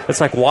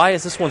 It's like, why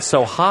is this one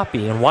so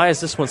hoppy and why is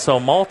this one so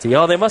malty?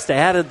 Oh, they must have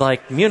added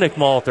like Munich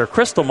malt or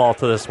crystal malt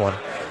to this one.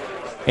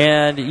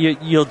 And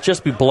you'll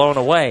just be blown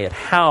away at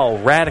how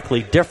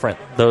radically different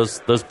those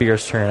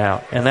beers turn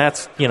out. And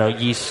that's,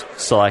 yeast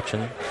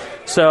selection.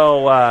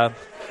 So,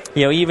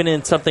 even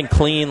in something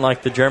clean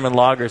like the German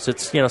lagers,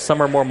 it's,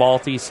 some are more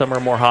malty, some are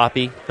more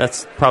hoppy.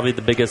 That's probably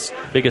the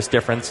biggest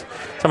difference.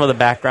 Some of the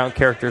background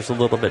characters a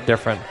little bit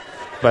different.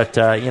 But,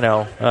 the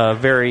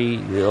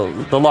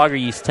lager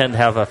yeast tend to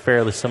have a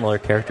fairly similar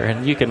character.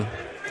 And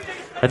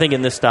I think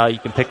in this style, you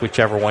can pick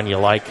whichever one you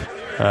like.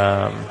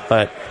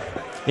 But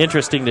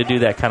interesting to do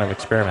that kind of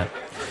experiment.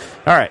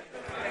 All right.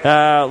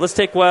 Let's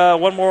take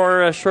one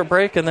more short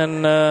break, and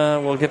then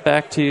we'll get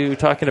back to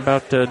talking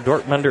about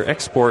Dortmunder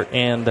Export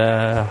and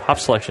hop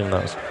selection in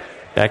those.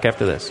 Back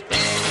after this.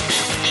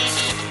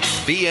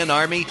 BN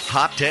Army,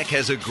 HopTech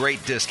has a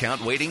great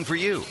discount waiting for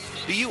you.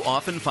 Do you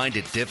often find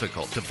it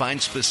difficult to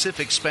find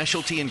specific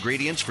specialty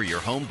ingredients for your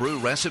homebrew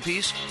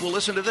recipes? Well,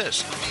 listen to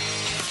this.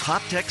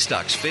 HopTech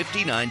stocks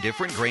 59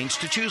 different grains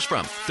to choose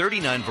from,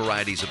 39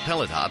 varieties of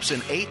pellet hops,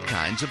 and 8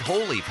 kinds of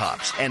whole leaf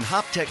hops. And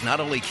HopTech not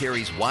only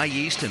carries Y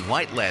yeast and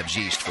White Labs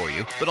yeast for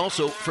you, but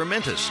also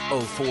Fermentus,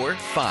 04,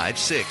 5,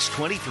 6,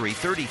 23,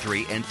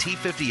 33, and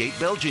T58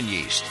 Belgian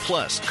yeast,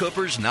 plus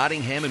Cooper's,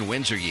 Nottingham, and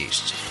Windsor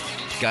yeasts.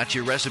 Got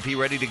your recipe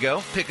ready to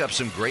go? Pick up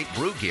some great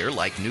brew gear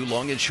like new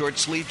long and short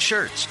sleeved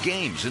shirts,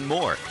 games, and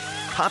more.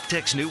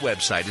 HopTech's new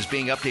website is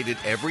being updated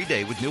every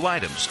day with new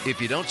items. If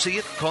you don't see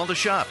it, call the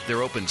shop.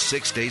 They're open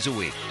 6 days a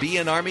week.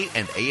 BN Army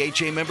and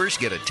AHA members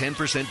get a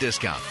 10%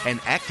 discount, and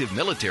active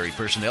military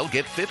personnel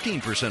get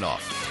 15%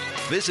 off.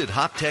 Visit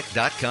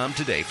HopTech.com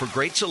today for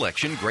great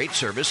selection, great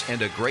service,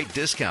 and a great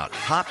discount.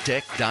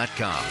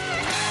 HopTech.com.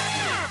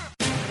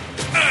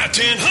 out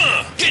of 10,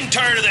 huh? Getting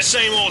tired of that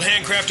same old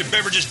handcrafted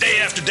beverages day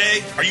after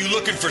day? Are you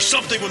looking for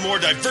something with more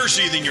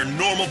diversity than your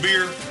normal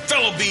beer?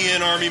 Fellow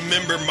BN Army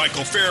member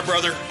Michael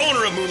Fairbrother,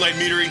 owner of Moonlight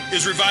Meadery,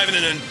 is reviving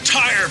an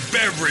entire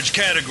beverage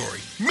category.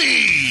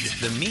 Mead!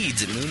 The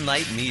meads at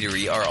Moonlight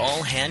Meadery are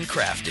all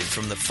handcrafted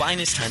from the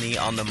finest honey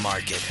on the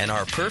market and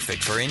are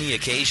perfect for any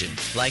occasion,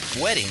 like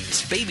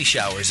weddings, baby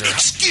showers, or...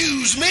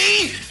 Excuse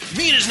me?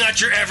 Mead is not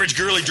your average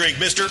girly drink,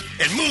 mister,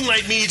 and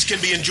Moonlight Meads can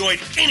be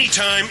enjoyed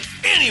anytime,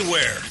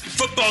 anywhere.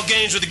 Football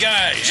games with the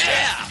guys.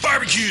 Yeah!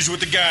 Barbecues with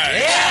the guys.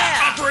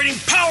 Yeah! Operating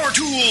power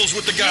tools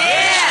with the guys.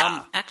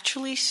 Yeah!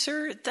 Actually,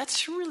 sir,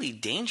 that's really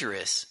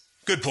dangerous.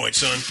 Good point,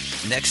 son.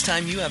 Next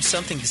time you have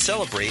something to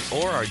celebrate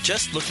or are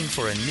just looking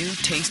for a new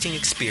tasting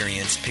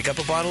experience, pick up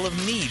a bottle of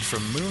mead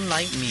from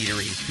Moonlight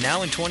Meadery.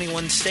 Now in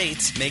 21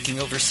 states, making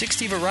over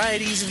 60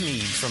 varieties of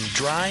mead from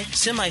dry,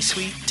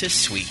 semi-sweet to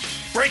sweet.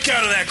 Break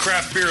out of that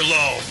craft beer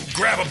lull.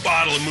 Grab a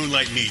bottle of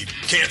Moonlight Mead.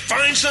 Can't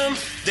find some?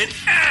 Then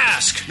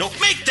ask. No,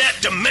 make that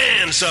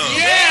demand some.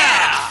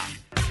 Yeah!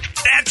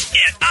 That's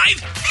it. I've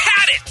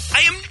had it.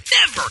 I am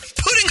never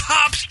putting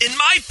hops in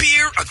my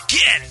beer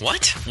again.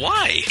 What?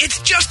 Why? It's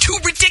just too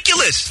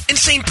ridiculous.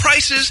 Insane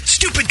prices,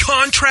 stupid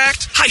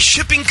contracts, high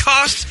shipping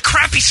costs,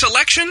 crappy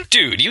selection.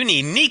 Dude, you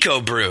need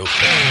Nico Brew.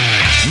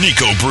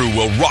 Nico Brew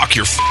will rock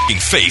your f***ing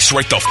face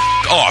right the f***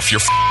 off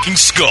your f***ing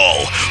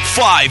skull.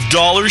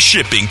 $5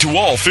 shipping to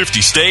all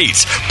 50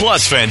 states,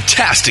 plus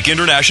fantastic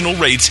international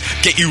rates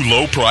get you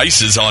low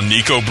prices on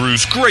Nico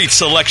Brew's great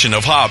selection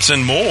of hops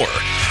and more.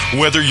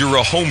 Whether you're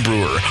a home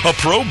brewer, a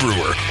pro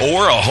brewer,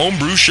 or a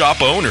homebrew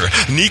shop owner,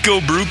 Nico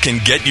Brew can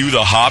get you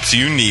the hops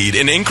you need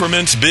in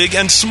increments big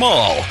and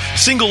small,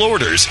 single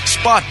orders,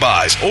 spot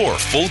buys, or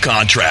full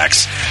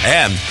contracts.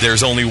 And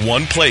there's only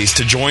one place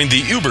to join the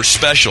uber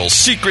special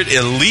secret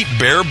elite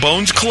bare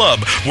bones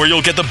club where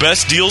you'll get the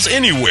best deals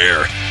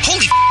anywhere.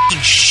 Holy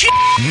shit!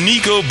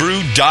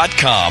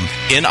 NicoBrew.com.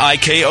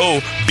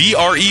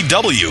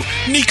 NIKOBREW.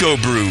 Nico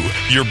Brew,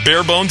 your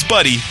bare bones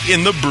buddy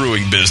in the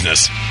brewing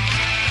business.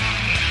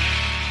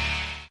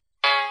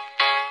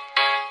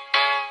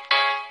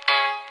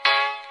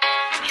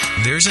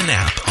 There's an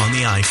app on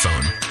the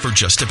iPhone for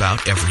just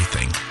about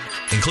everything,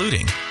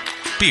 including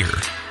beer.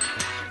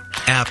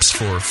 Apps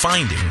for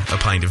finding a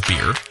pint of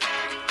beer.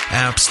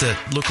 Apps that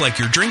look like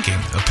you're drinking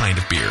a pint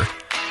of beer.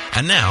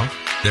 And now,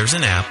 there's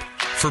an app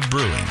for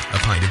brewing a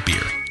pint of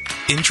beer.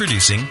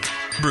 Introducing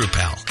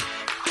BrewPal,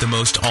 the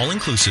most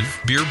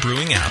all-inclusive beer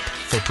brewing app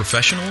for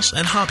professionals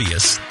and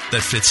hobbyists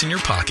that fits in your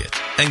pocket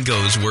and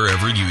goes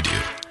wherever you do.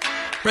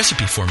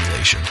 Recipe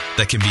formulation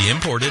that can be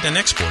imported and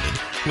exported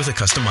with a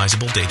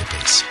customizable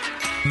database.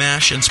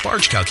 Mash and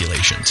sparge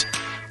calculations,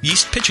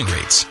 yeast pitching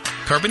rates,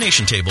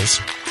 carbonation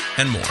tables,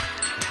 and more.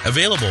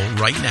 Available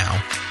right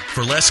now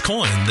for less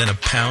coin than a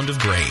pound of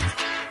grain.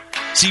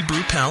 See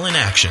BrewPal in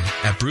action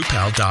at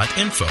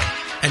brewpal.info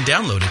and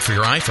download it for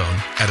your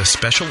iPhone at a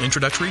special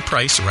introductory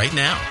price right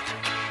now.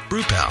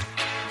 BrewPal,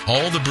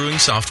 all the brewing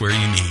software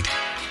you need,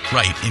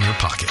 right in your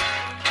pocket.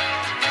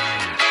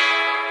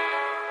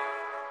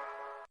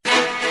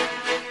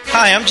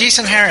 Hi, I'm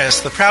Jason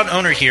Harris, the proud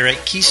owner here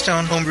at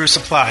Keystone Homebrew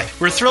Supply.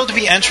 We're thrilled to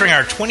be entering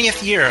our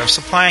 20th year of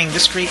supplying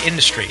this great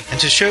industry. And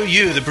to show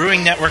you, the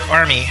Brewing Network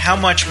Army, how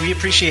much we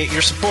appreciate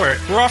your support,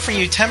 we're offering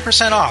you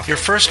 10% off your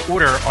first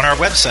order on our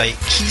website,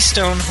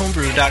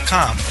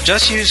 KeystoneHomebrew.com.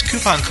 Just use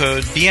coupon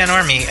code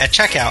BNARMY at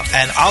checkout,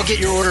 and I'll get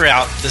your order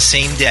out the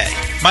same day.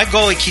 My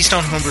goal at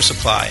Keystone Homebrew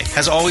Supply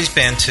has always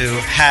been to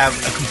have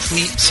a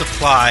complete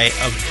supply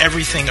of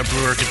everything a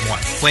brewer could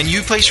want. When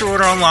you place your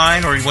order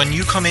online or when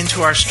you come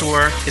into our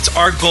store, it's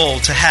our goal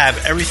to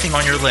have everything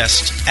on your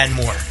list and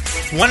more.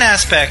 One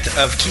aspect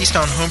of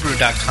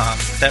KeystoneHomebrew.com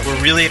that we're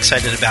really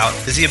excited about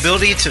is the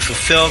ability to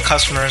fulfill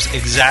customers'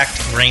 exact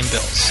grain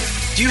bills.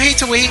 Do you hate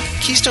to wait?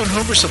 Keystone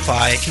Homebrew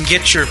Supply can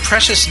get your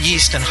precious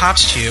yeast and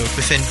hops to you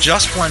within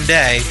just one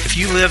day if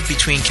you live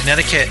between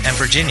Connecticut and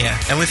Virginia,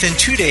 and within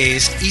 2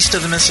 days east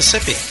of the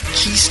Mississippi.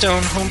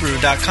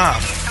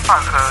 KeystoneHomebrew.com.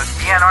 Coupon code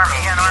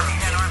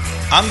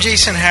BNARMY. I'm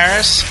Jason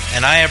Harris,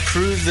 and I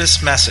approve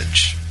this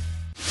message.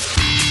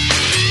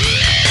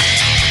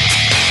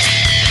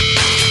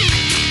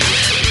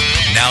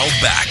 Now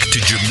back to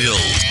Jamil,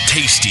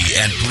 Tasty,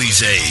 and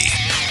Please.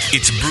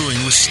 It's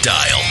Brewing with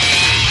Style.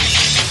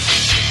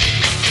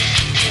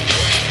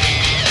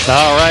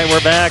 All right,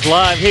 we're back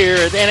live here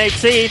at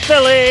NHC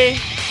Philly.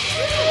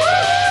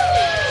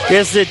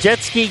 Is the jet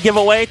ski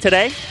giveaway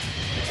today?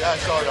 Yeah,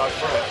 it's already out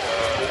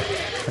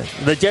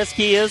front. The jet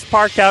ski is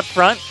parked out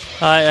front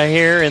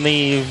here in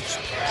the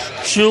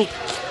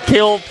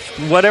Schuylkill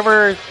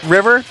whatever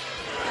river.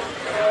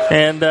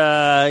 And,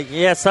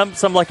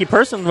 some lucky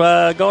person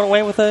going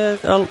away with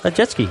a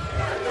jet ski.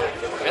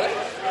 Really?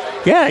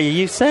 Yeah,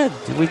 you said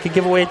we could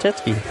give away a jet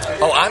ski.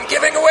 Oh, I'm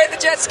giving away the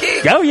jet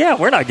ski? Oh, yeah,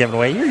 we're not giving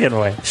away. You're giving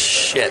away.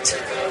 Shit.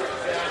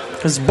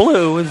 It's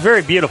blue. It's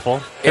very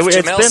beautiful. If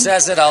Jamil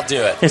says it, I'll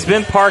do it. It's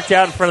been parked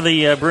out in front of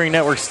the Brewing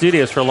Network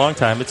studios for a long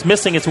time. It's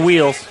missing its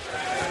wheels,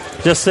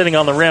 just sitting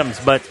on the rims,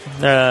 but...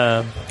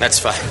 That's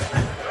fine.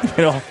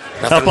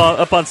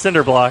 Up on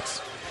cinder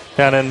blocks.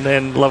 down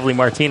in lovely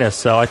Martinez.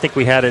 So I think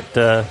we had it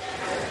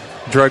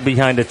drugged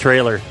behind a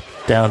trailer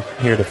down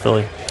here to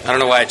Philly. I don't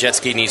know why a jet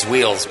ski needs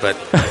wheels, but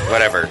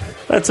whatever.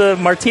 That's a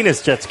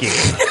Martinez jet ski.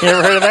 You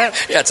ever heard of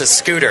that? Yeah, it's a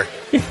scooter.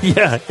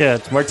 yeah,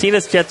 it's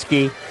Martinez jet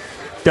ski.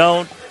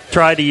 Don't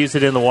try to use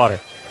it in the water.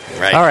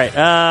 Right. All right.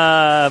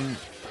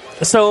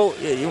 So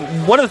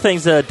one of the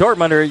things,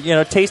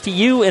 Dortmunder, Tasty,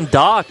 you and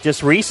Doc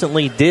just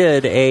recently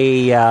did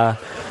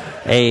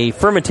a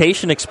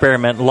fermentation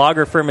experiment,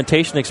 lager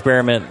fermentation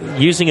experiment,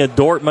 using a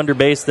Dortmunder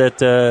base that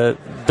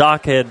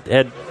Doc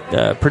had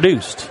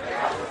produced.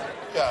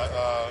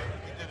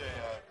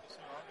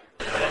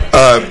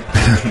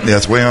 Yeah,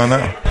 it's way on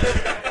now.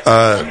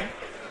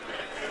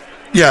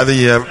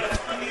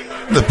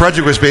 The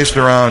project was based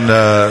around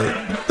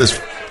this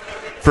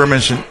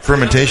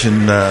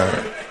fermentation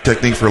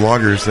technique for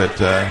lagers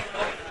that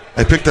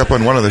I picked up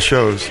on one of the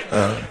shows,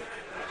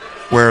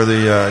 where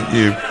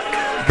you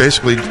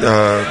basically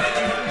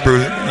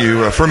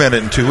ferment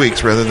it in 2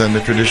 weeks rather than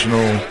the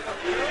traditional,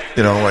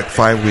 like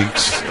 5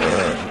 weeks,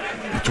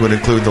 which would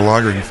include the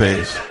lagering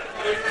phase.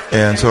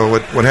 And so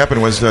what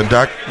happened was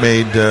Doc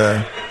made,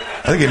 I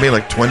think he made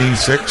like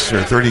 26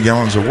 or 30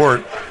 gallons of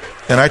wort,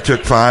 and I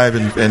took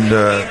 5 and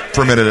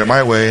fermented it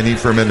my way, and he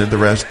fermented the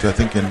rest. I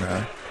think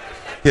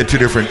he had 2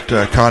 different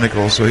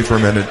conicals, so he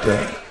fermented,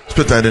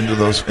 split that into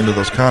those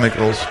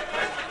conicals,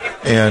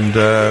 and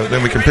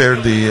then we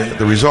compared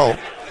the result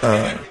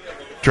in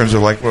terms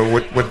of like, well,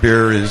 what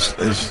beer is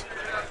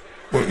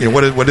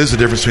what is the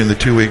difference between the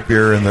 2-week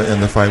beer and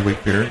the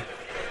 5-week beer,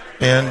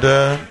 and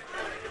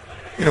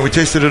we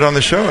tasted it on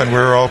the show, and we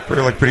were all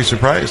pretty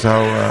surprised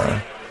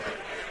how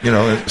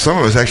some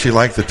of us actually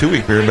liked the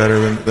 2-week beer better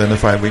than the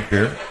 5-week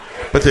beer,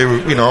 but they were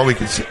we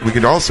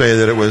could all say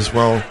that it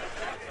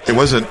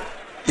wasn't.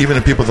 Even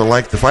the people that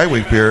like the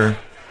 5-week beer,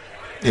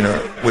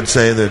 would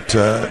say that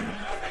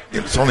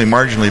it's only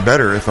marginally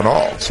better, if at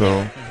all.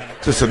 So,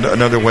 just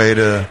another way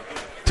to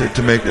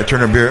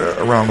turn a beer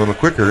around a little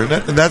quicker,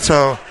 and that's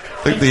how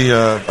I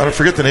don't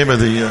forget the name of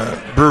the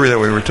brewery that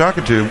we were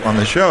talking to on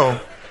the show,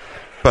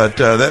 but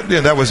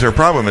that was their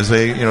problem, is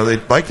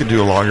they'd like to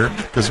do a lager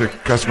because their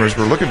customers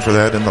were looking for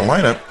that in the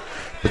lineup,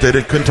 but they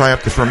couldn't tie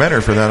up the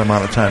fermenter for that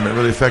amount of time. It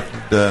really affected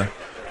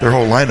their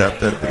whole lineup.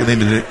 That they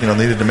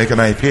needed to make an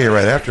IPA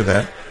right after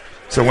that.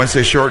 So once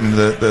they shortened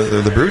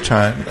the brew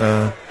time,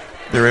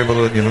 they were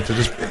able to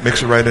just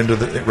mix it right into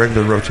the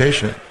regular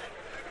rotation.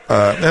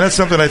 And that's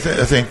something I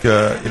think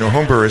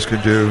homebrewers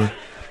could do,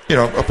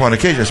 upon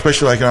occasion,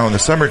 especially like now in the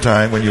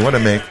summertime when you want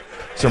to make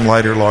some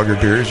lighter lager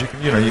beers. You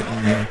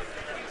can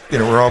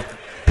we're all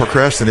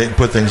procrastinate and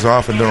put things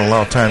off and don't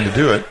allow time to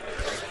do it.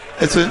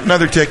 It's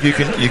another tech you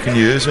can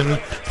use, and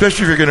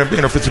especially if you're going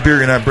to if it's a beer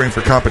you're not brewing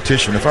for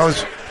competition.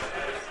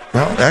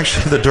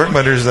 Actually, the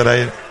Dortmunders that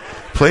I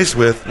placed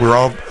with were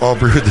all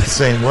brewed the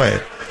same way.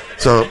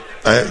 So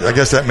I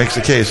guess that makes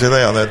the case.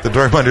 That the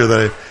Dortmunder that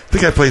I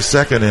think I placed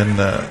second in,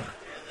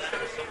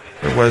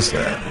 where was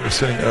that? We were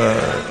sitting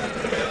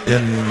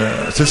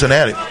in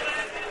Cincinnati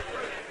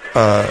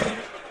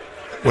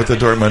with the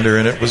Dortmunder,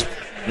 and it was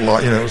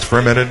it was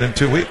fermented in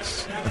 2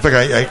 weeks. In fact,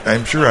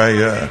 I'm sure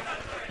I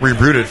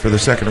rebrewed it for the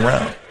second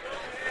round.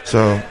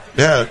 So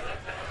yeah,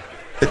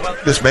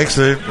 this makes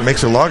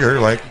a lager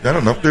like, I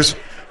don't know. There's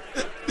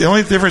the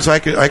only difference I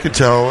could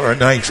tell,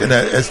 and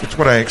it's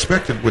what I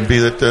expected, would be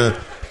that it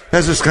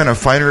has this kind of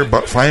finer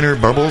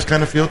bubbles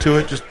kind of feel to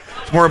it. Just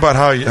it's more about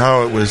how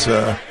it was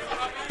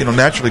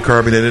naturally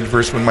carbonated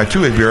versus when my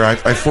 2-week beer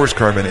I force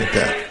carbonate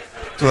that.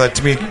 So that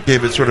to me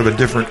gave it sort of a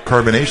different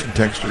carbonation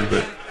texture.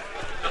 But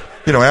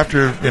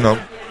after a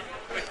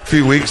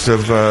few weeks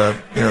of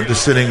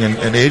just sitting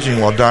and aging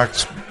while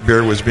Doc's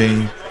beer was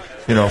being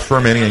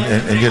fermenting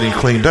and getting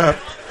cleaned up,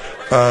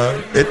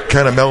 it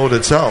kind of mellowed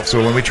itself.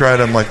 So when we tried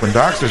them, like when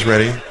Doc's was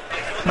ready,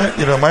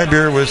 my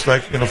beer was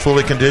like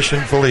fully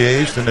conditioned, fully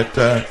aged, and it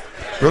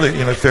really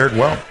fared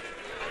well.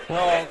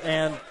 Well,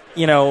 and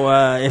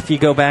if you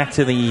go back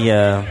to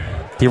the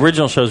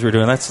original shows we were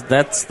doing,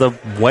 that's the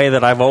way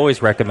that I've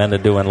always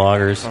recommended doing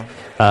lagers.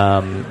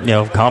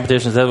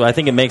 Competitions. I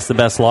think it makes the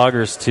best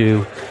lagers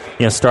to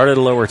start at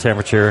a lower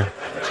temperature.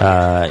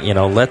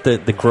 Let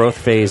the growth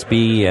phase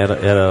be at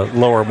a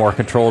lower, more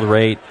controlled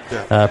rate,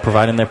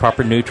 providing the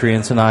proper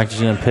nutrients and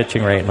oxygen and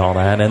pitching rate and all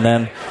that, and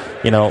then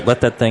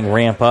let that thing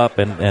ramp up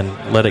and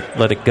let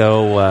it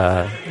go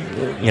a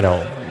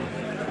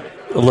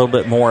little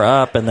bit more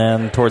up, and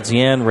then towards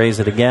the end raise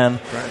it again.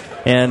 Right.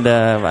 And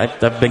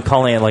I've been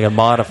calling it like a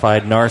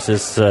modified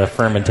Narcissus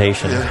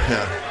fermentation.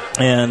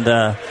 And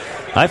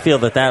I feel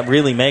that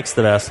really makes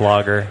the best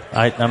lager.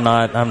 I'm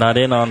not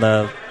in on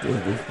the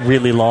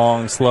really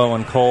long, slow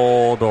and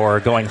cold, or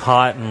going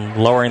hot and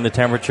lowering the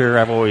temperature.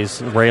 I've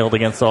always railed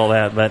against all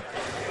that, but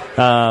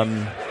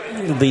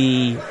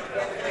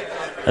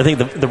I think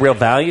the real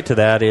value to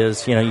that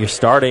is you're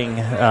starting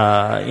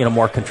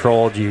more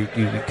controlled. You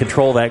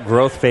control that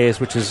growth phase,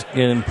 which is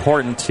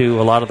important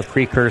to a lot of the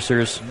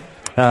precursors.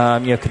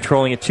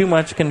 Controlling it too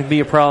much can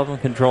be a problem.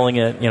 Controlling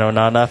it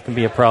not enough can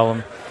be a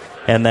problem.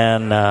 And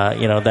then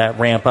that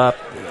ramp up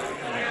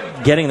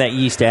getting that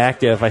yeast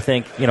active, I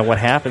think, what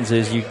happens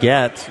is you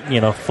get,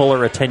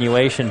 fuller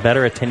attenuation,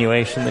 better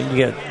attenuation. You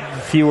get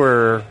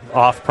fewer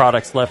off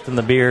products left in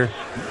the beer.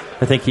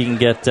 I think you can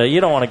get, you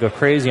don't want to go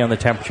crazy on the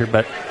temperature,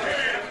 but,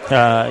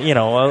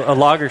 a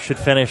lager should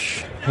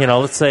finish,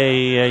 let's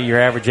say your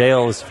average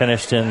ale is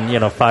finished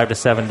in, 5 to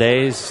 7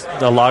 days.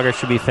 The lager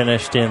should be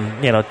finished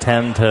in,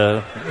 10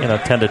 to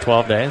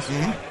 12 days.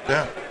 Mm-hmm.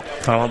 Yeah.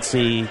 I don't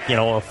see, a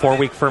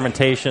 4-week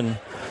fermentation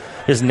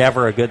is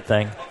never a good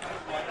thing.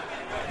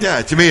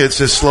 Yeah, to me, it's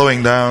just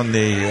slowing down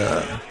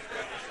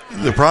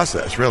the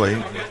process,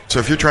 really. So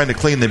if you're trying to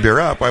clean the beer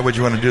up, why would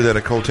you want to do that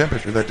at cold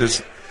temperature? That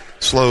just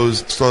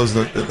slows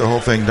the whole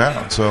thing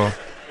down. So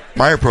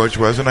my approach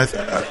was, and if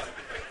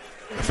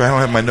I don't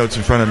have my notes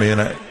in front of me,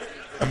 and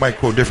I might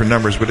quote different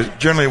numbers, but it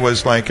generally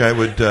was like I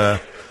would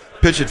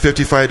pitch at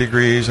 55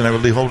 degrees, and I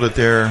would hold it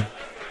there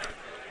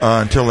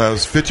until I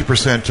was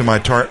 50% to my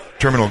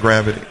terminal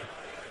gravity.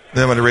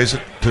 Then I would raise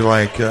it to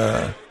like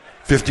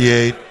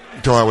 58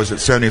 until I was at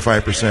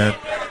 75%.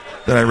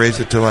 Then I raised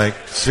it to like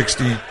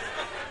 60,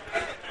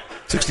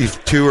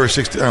 62 or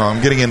 60. I don't know,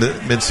 I'm getting into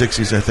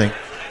mid-60s, I think,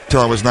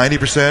 until I was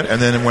 90%.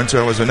 And then once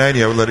I was at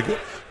 90, I would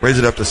raise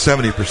it up to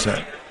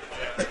 70%.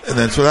 And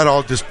then so that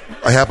all just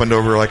happened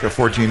over like a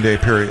 14-day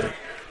period.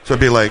 So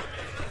it'd be like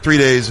 3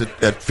 days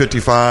at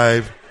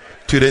 55,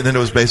 2 days, and then it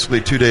was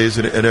basically 2 days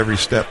at every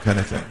step kind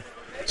of thing.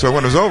 So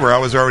when it was over, I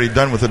was already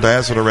done with the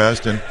diacetyl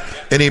arrest, and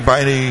any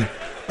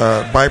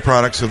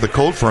byproducts of the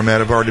cold format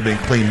have already been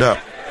cleaned up.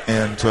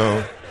 And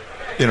so,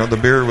 the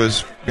beer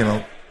was,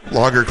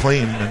 lager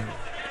clean and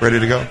ready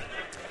to go.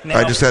 Now,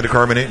 I just had to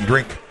carbonate and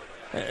drink.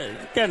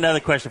 Got another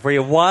question for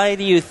you. Why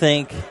do you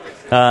think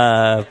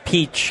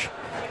peach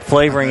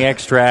flavoring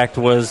extract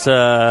was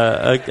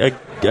an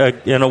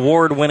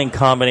award-winning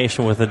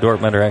combination with the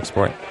Dortmunder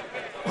Export?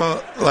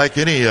 Well, like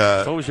any...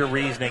 what was your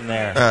reasoning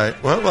there?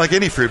 Well, like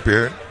any fruit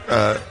beer,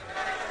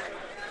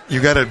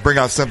 you got to bring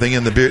out something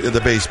in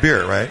the base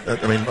beer, right?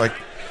 I mean,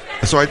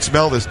 so I'd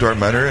smell this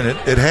Dortmunder, and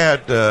it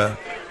had,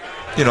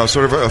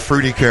 sort of a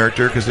fruity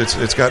character because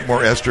it's got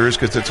more esters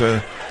because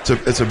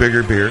it's a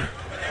bigger beer,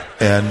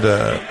 and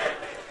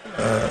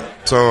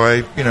so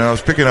I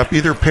was picking up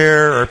either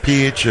pear or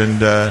peach,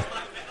 and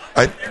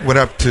I went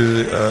up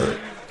to.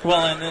 Well,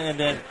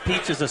 and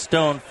peach is a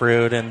stone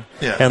fruit, and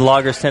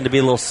lagers tend to be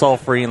a little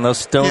sulfury, and those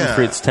stone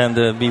fruits tend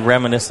to be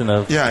reminiscent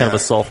of kind of a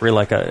sulfury,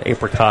 like an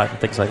apricot and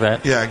things like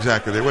that. Yeah,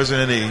 exactly. There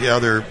wasn't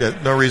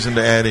no reason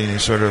to add any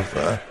sort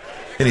of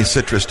any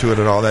citrus to it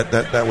at all.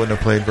 That wouldn't have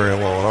played very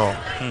well at all.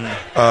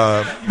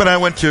 Mm-hmm. But I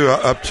went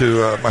up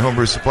to my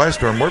homebrew supply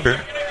store in Moorbeer,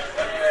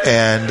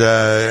 and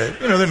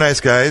they're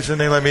nice guys,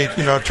 and they let me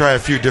try a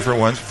few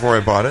different ones before I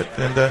bought it,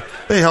 and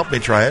they helped me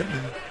try it.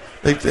 And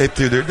they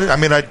threw their. I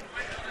mean, I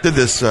did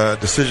this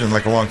decision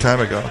like a long time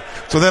ago.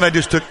 So then I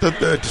just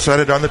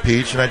decided on the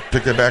peach, and I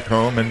took it back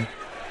home. And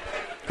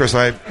of course,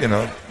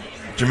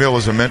 Jamil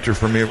was a mentor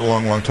for me a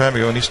long, long time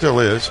ago, and he still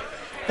is.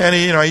 And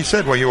he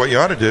said, well, what you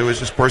ought to do is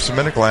just pour some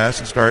in a glass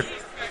and start,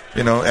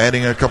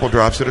 adding a couple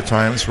drops at a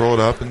time, swirl it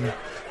up, and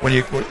when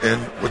you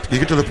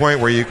get to the point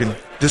where you can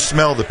just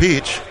smell the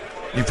peach,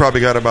 you probably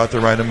got about the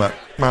right amount.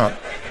 And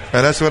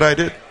that's what I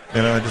did.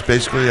 I just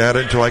basically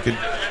added until I could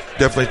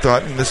definitely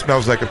thought, this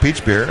smells like a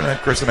peach beer. And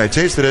of course, when I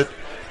tasted it,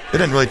 it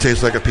didn't really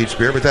taste like a peach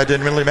beer, but that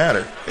didn't really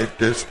matter. It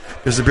just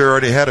because the beer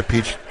already had a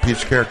peach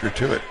character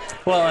to it.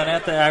 Well,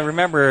 and I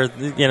remember,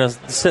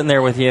 sitting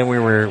there with you, and we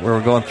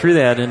were going through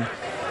that, and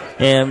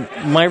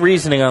my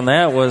reasoning on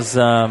that was,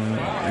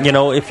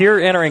 if you're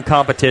entering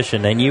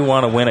competition and you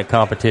want to win at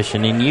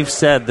competition, and you've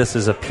said this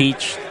is a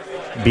peach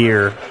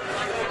beer,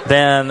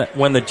 then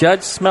when the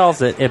judge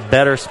smells it, it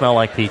better smell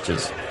like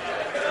peaches.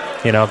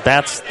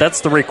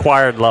 That's the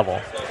required level.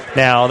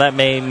 Now, that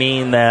may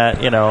mean that,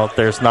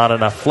 there's not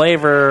enough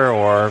flavor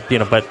or,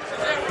 but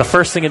the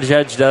first thing a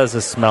judge does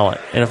is smell it.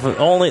 And if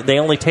they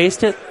only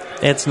taste it,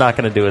 it's not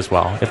going to do as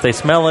well. If they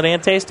smell it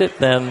and taste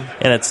it, and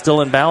it's still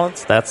in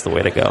balance, that's the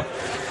way to go.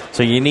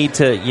 So you need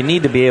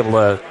to be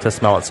able to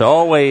smell it. So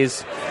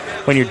always,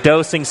 when you're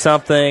dosing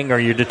something or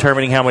you're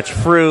determining how much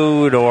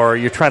fruit or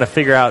you're trying to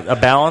figure out a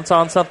balance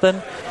on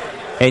something,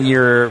 and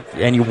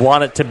you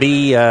want it to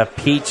be a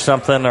peach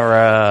something or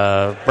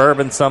a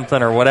bourbon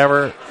something or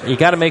whatever, you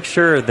got to make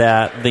sure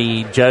that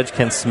the judge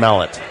can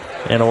smell it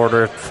in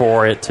order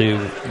for it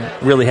to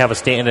really have a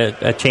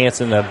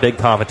chance in a big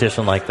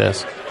competition like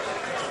this.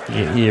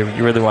 You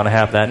really want to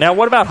have that. Now,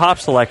 what about hop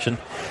selection?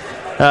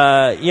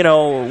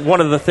 One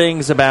of the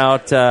things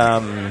about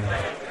the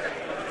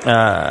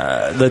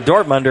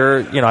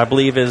Dortmunder, I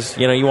believe is,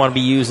 you want to be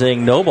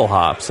using noble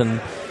hops,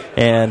 and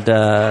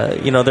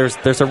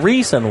there's a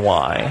reason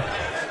why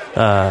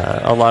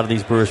a lot of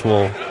these brewers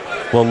will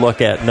look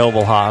at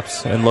noble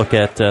hops and look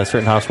at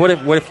certain hops. What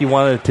if you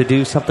wanted to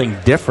do something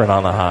different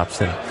on the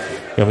hops,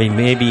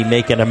 maybe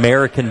make an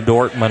American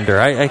Dortmunder.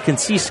 I can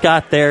see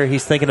Scott there.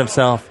 He's thinking to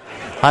himself,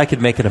 I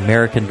could make an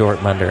American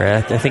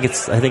Dortmunder. I think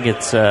it's.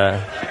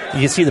 You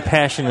can see the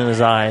passion in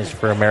his eyes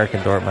for American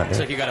Dortmunder. It's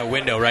like you got a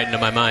window right into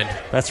my mind.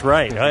 That's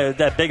right.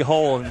 That big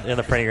hole in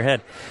the front of your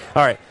head.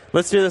 All right,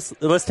 let's do this.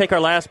 Let's take our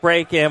last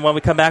break, and when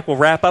we come back, we'll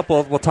wrap up.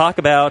 We'll talk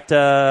about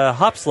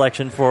hop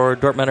selection for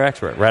Dortmunder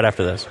Export right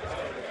after this.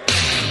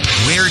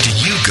 Where do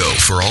you go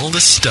for all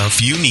the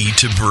stuff you need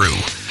to brew?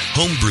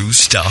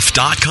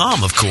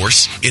 Homebrewstuff.com, of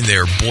course. In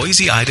their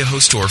Boise, Idaho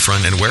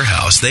storefront and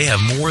warehouse, they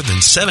have more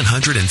than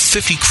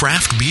 750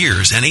 craft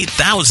beers and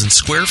 8,000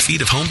 square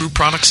feet of homebrew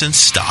products in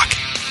stock.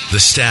 The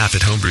staff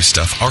at Homebrew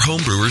Stuff are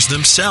homebrewers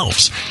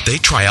themselves. They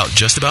try out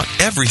just about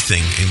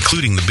everything,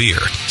 including the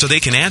beer, so they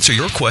can answer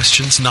your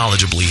questions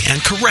knowledgeably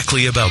and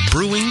correctly about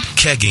brewing,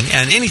 kegging,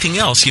 and anything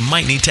else you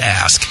might need to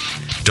ask.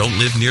 Don't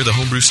live near the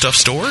Homebrew Stuff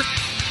store?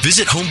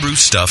 Visit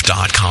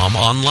homebrewstuff.com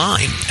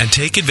online and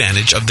take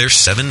advantage of their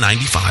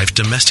 $7.95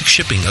 domestic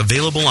shipping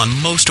available on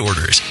most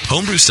orders.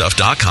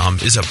 Homebrewstuff.com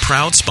is a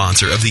proud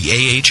sponsor of the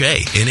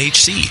AHA,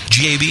 NHC,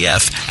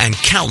 GABF, and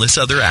countless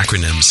other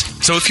acronyms.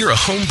 So if you're a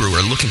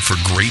homebrewer looking for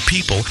great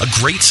people, a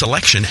great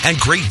selection, and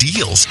great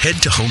deals,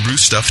 head to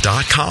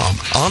homebrewstuff.com,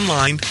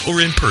 online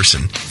or in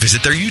person.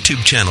 Visit their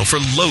YouTube channel for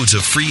loads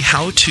of free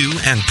how-to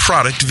and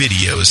product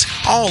videos.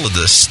 All of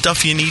the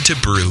stuff you need to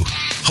brew.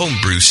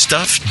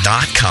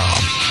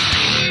 homebrewstuff.com.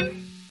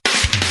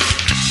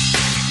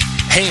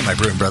 Hey, my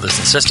brewing brothers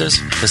and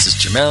sisters. This is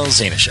Jamil and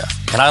Tasty,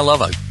 and I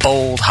love a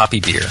bold, hoppy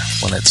beer.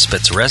 One that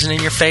spits resin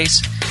in your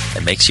face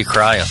and makes you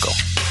cry uncle.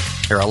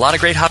 There are a lot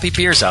of great hoppy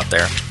beers out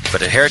there,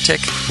 but at Heretic,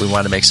 we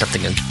want to make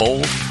something as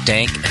bold,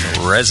 dank, and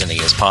resiny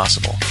as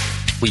possible.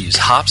 We use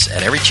hops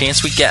at every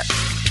chance we get,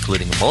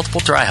 including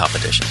multiple dry hop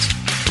additions.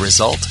 The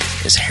result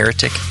is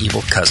Heretic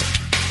Evil Cousin.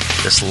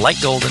 This light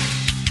golden,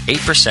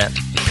 8%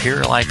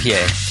 Imperial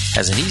IPA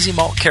has an easy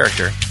malt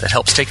character that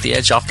helps take the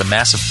edge off the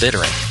massive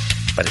bittering,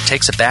 but it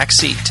takes a back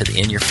seat to the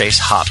in-your-face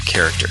hop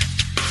character.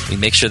 We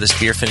make sure this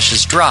beer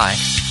finishes dry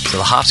so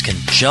the hops can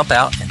jump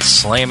out and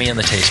slam you in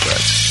the taste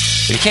buds.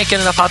 If you can't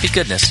get enough hoppy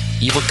goodness,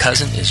 Evil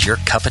Cousin is your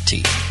cup of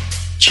tea.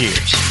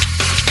 Cheers.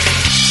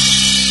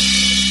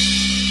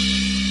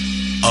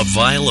 A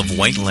vial of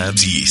White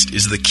Labs yeast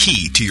is the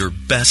key to your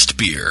best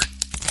beer.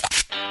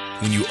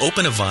 When you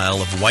open a vial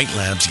of White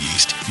Labs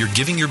yeast, you're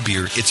giving your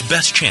beer its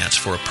best chance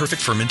for a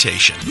perfect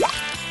fermentation.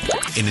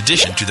 In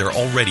addition to their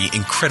already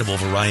incredible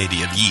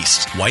variety of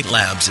yeasts, White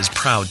Labs is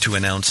proud to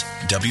announce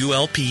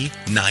WLP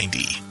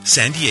 90,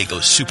 San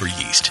Diego's super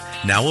yeast,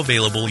 now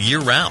available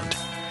year-round.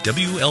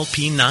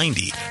 WLP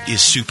 90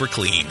 is super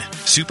clean,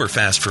 super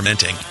fast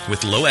fermenting,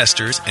 with low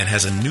esters and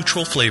has a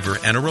neutral flavor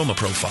and aroma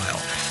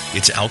profile.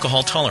 It's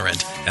alcohol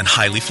tolerant and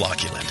highly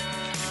flocculent.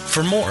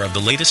 For more of the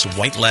latest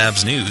White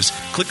Labs news,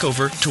 click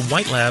over to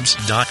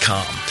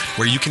whitelabs.com,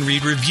 where you can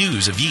read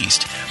reviews of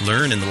yeast,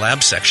 learn in the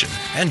lab section,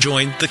 and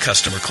join the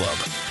customer club.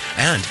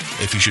 And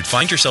if you should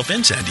find yourself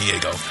in San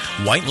Diego,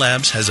 White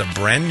Labs has a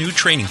brand new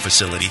training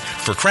facility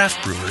for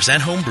craft brewers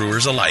and home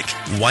brewers alike.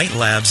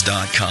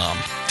 Whitelabs.com.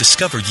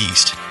 Discover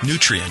yeast,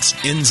 nutrients,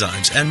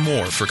 enzymes, and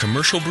more for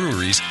commercial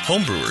breweries,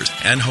 home brewers,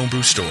 and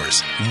homebrew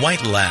stores.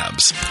 White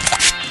Labs.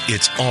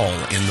 It's all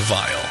in the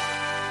vial.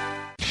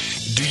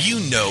 Do you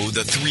know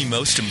the 3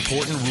 most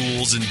important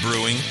rules in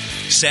brewing?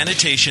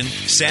 Sanitation,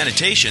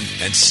 sanitation,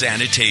 and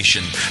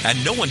sanitation.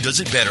 And no one does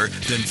it better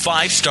than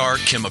 5-Star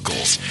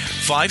Chemicals.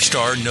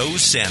 5-Star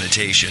knows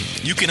sanitation.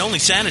 You can only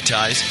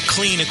sanitize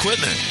clean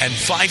equipment. And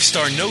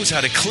 5-Star knows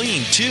how to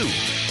clean, too.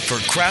 For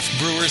craft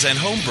brewers and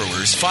home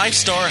brewers,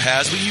 5-Star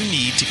has what you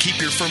need to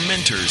keep your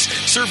fermenters,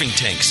 serving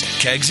tanks,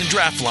 kegs, and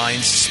draft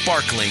lines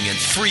sparkling and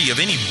free of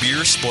any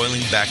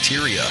beer-spoiling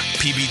bacteria.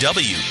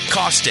 PBW,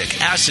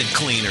 caustic, acid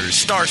cleaners,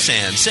 Star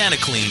San,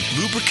 SaniClean,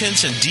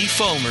 lubricants and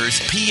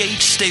defoamers,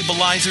 pH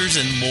stabilizers,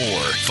 and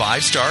more.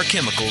 5-Star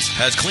Chemicals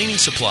has cleaning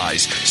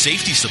supplies,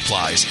 safety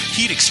supplies,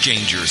 heat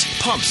exchangers,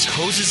 pumps,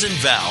 hoses, and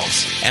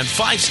valves. And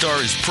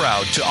 5-Star is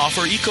proud to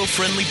offer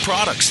eco-friendly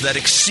products that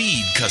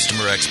exceed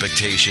customer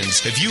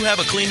expectations. If you have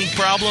a cleaning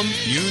problem,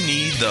 you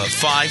need the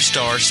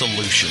 5-Star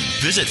solution.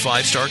 Visit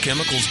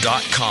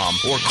 5starchemicals.com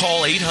or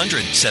call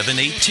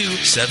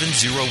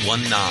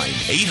 800-782-7019.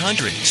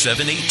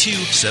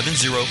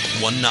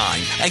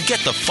 800-782-7019 and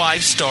get the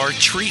 5-Star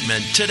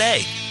treatment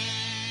today.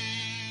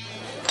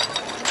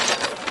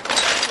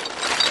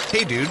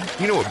 Hey, dude,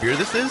 you know what beer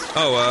this is?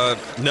 Oh,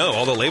 no,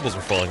 all the labels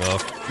are falling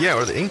off. Yeah,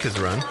 or the ink is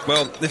run.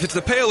 Well, if it's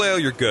the pale ale,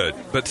 you're good,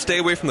 but stay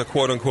away from the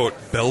quote-unquote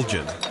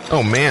Belgian.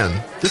 Oh,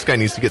 man, this guy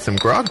needs to get some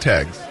grog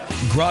tags.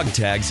 Grog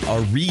tags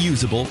are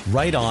reusable,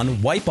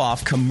 write-on,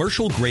 wipe-off,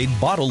 commercial-grade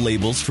bottle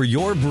labels for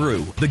your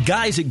brew. The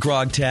guys at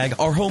Grog Tag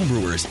are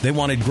homebrewers. They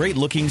wanted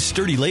great-looking,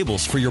 sturdy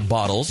labels for your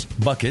bottles,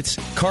 buckets,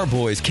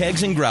 carboys,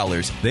 kegs, and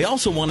growlers. They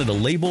also wanted a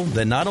label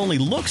that not only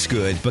looks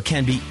good, but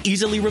can be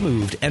easily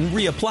removed and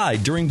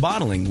reapplied during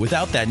bottling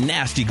without that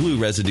nasty glue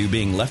residue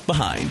being left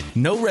behind.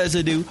 No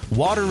residue,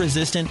 water water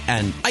resistant,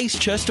 and ice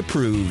chest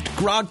approved.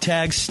 Grog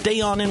tags stay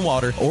on in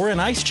water or an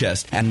ice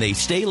chest, and they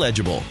stay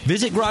legible.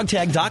 Visit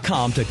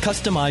grogtag.com to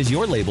customize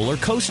your label or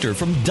coaster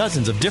from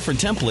dozens of different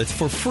templates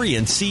for free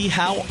and see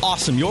how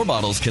awesome your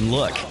bottles can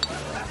look.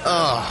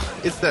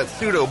 It's that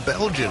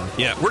pseudo-Belgian.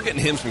 Yeah, we're getting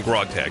him some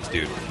grog tags,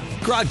 dude.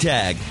 Grog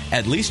Tag.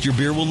 At least your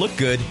beer will look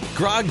good.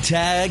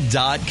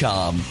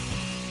 grogtag.com.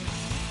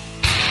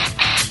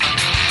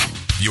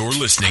 You're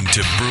listening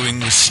to Brewing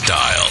with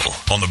Style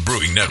on the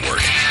Brewing Network.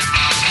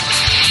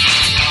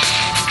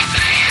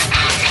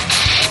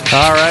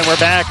 All right, we're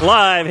back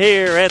live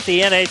here at the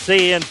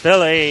NHC in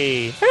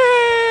Philly.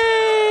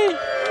 Hey!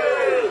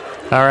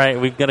 All right,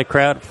 we've got a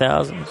crowd of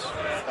thousands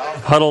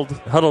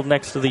huddled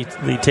next to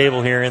the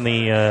table here in the.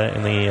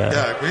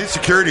 Yeah, we need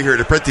security here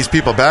to put these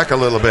people back a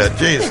little bit.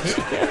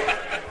 Jeez.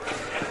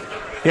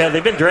 Yeah,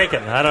 they've been drinking.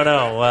 I don't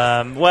know.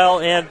 And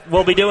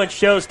we'll be doing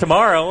shows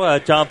tomorrow.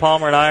 John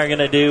Palmer and I are going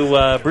to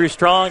do Brew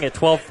Strong at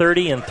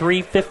 12:30 and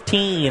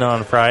 3:15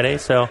 on Friday.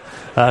 So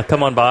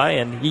come on by,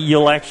 and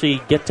you'll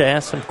actually get to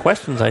ask some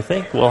questions. I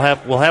think we'll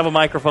have a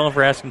microphone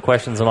for asking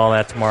questions and all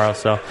that tomorrow.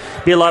 So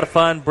be a lot of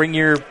fun. Bring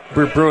your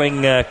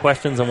brewing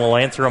questions, and we'll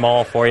answer them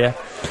all for you.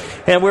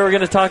 And we were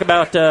going to talk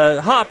about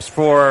hops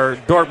for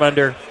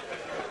Dortmunder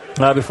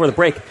before the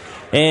break,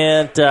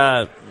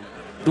 and.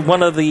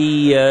 One of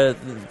the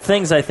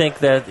things I think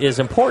that is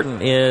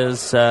important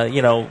is,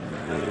 the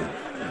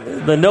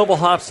noble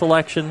hop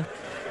selection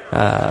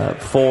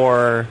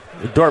for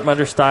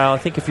Dortmunder style. I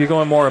think if you're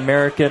going more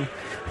American,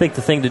 I think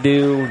the thing to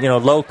do,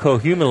 low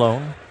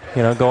cohumulone,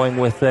 going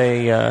with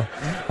a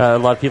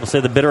lot of people say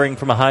the bittering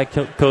from a high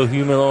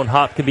cohumulone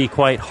hop can be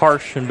quite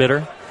harsh and bitter.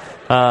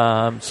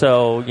 Something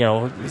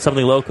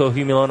low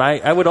cohumulone.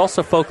 I would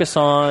also focus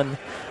on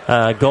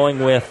going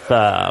with,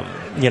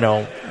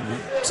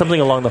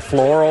 something along the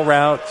floral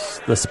routes,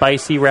 the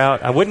spicy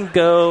route. I wouldn't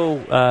go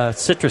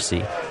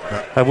citrusy.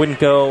 I wouldn't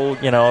go,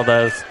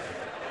 those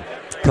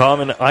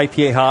common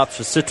IPA hops,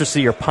 or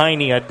citrusy or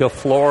piney. I'd go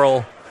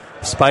floral,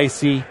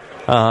 spicy,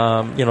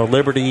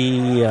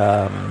 Liberty,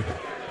 Mount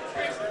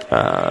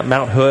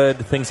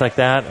Hood, things like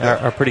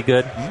that are pretty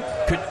good.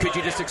 Could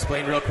you just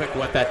explain real quick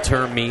what that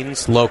term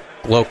means? Low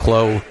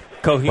cohumulone,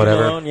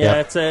 whatever.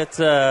 Yeah, it's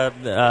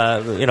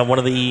one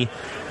of the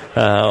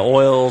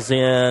oils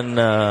in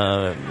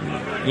the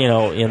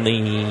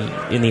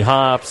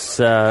hops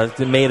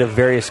made of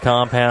various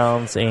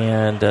compounds,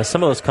 and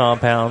some of those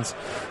compounds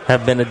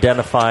have been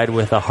identified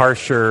with a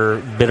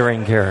harsher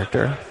bittering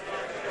character.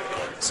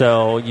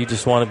 So you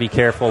just want to be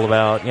careful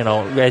about,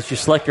 as you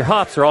select your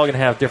hops, they're all going to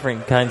have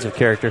different kinds of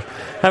characters.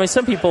 I mean,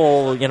 some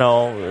people,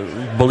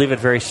 believe it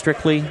very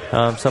strictly.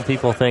 Some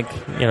people think,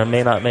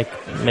 may not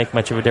make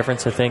much of a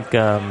difference. I think,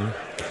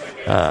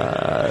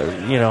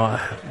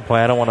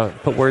 I don't want to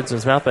put words in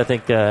his mouth, but I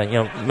think,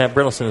 Matt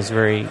Brynildson is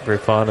very, very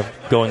fond of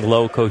going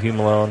low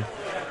cohumulone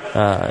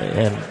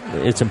and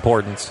its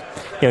importance.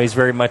 He's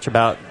very much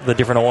about the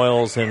different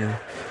oils and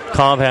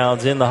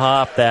compounds in the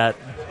hop that,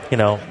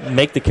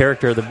 make the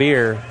character of the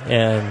beer.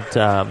 And,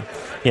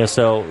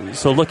 so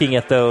looking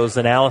at those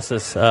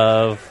analysis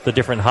of the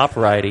different hop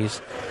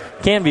varieties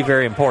can be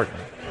very important.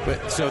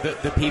 But, so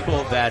the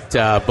people that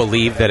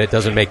believe that it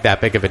doesn't make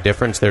that big of a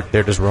difference,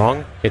 they're just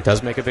wrong? It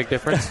does make a big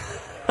difference?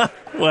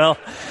 Well,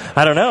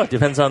 I don't know. It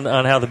depends on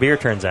how the beer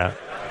turns out.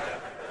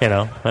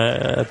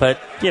 But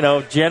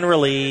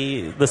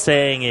generally the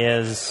saying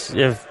is,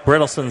 if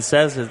Brynildson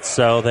says it's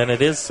so, then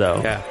it is so.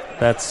 Yeah.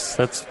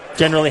 That's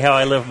generally how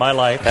I live my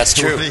life. That's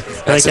true. I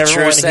think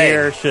everyone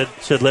here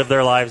should live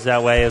their lives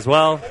that way as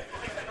well.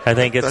 I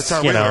think it's, that's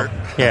how we are.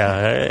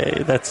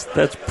 Yeah, that's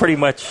pretty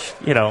much,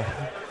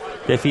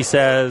 if he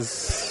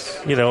says,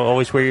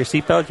 always wear your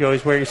seatbelt, you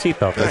always wear your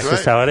seatbelt. That's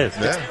just how it is.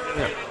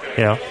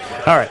 Yeah.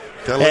 All right.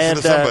 Gotta listen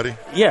to somebody.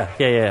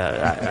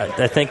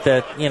 I think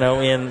that,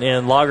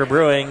 in lager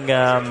brewing,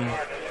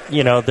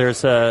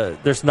 there's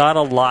not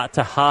a lot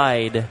to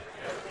hide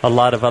a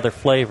lot of other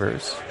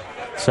flavors.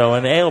 So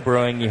in ale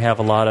brewing, you have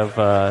a lot of,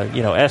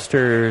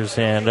 esters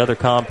and other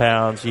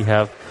compounds. You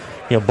have,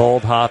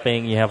 bold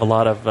hopping. You have a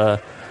lot of,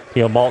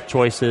 malt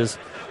choices.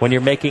 When you're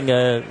making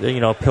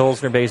a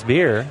Pilsner-based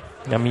beer,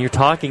 I mean, you're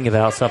talking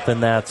about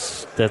something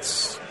that's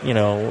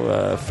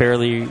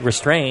fairly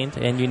restrained,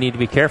 and you need to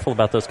be careful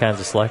about those kinds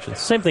of selections.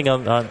 Same thing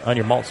on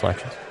your malt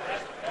selections.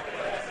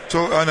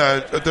 So on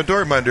the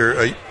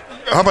Dortmunder,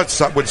 how about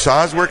would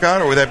Saaz work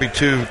out, or would that be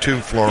too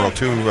floral,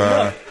 too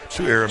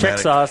aromatic? Czech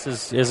sauce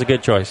is a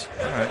good choice.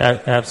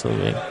 Right.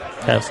 Absolutely.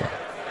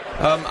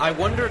 I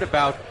wondered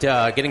about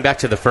getting back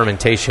to the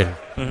fermentation.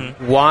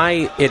 Mm-hmm.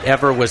 Why it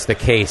ever was the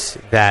case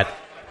that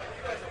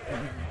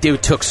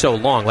it took so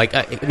long.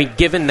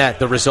 Given that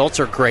the results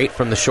are great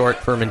from the short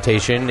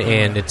fermentation,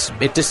 and it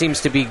just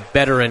seems to be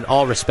better in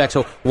all respects.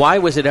 So why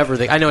was it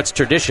ever? I know it's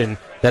tradition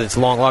that it's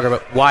long lager,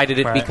 but why did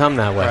it become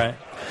that way? Right.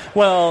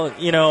 Well,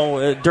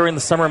 during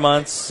the summer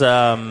months,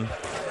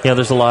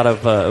 there's a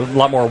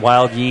lot more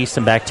wild yeast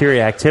and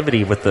bacteria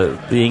activity with the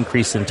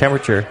increase in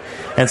temperature.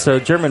 And so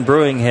German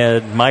brewing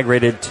had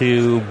migrated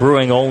to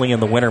brewing only in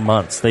the winter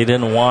months. They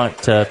didn't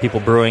want people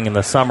brewing in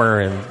the summer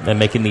and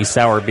making these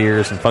sour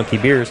beers and funky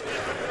beers.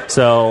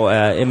 So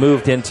it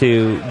moved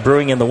into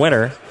brewing in the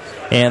winter.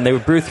 And they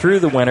would brew through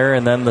the winter,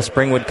 and then the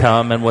spring would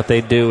come, and what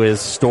they'd do is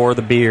store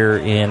the beer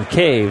in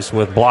caves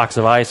with blocks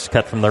of ice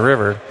cut from the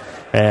river.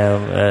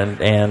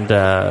 And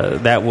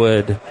that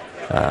would...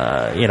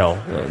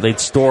 they'd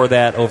store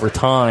that over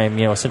time,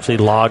 essentially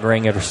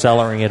lagering it or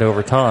cellaring it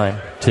over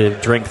time to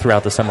drink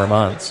throughout the summer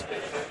months.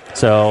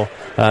 So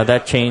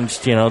that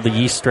changed, the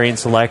yeast strain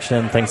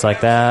selection, things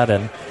like that.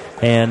 And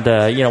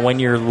when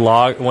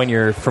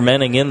you're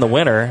fermenting in the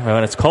winter,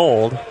 when it's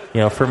cold,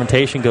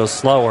 fermentation goes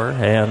slower.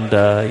 And,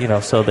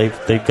 so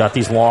they've got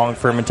these long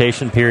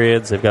fermentation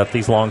periods. They've got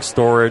these long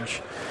storage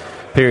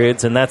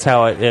periods. And that's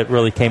how it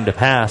really came to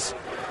pass.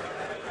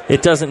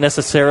 It doesn't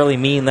necessarily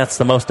mean that's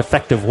the most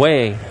effective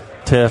way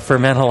to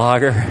ferment a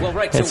lager. Well,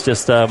 right. It's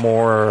just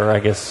more, I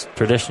guess,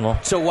 traditional.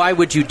 So why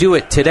would you do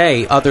it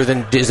today?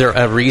 Is there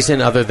a reason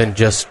other than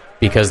just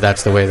because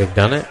that's the way they've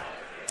done it?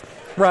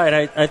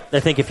 Right. I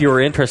think if you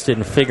were interested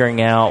in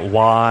figuring out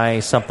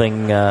why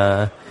something,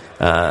 how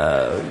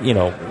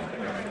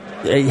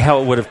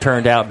it would have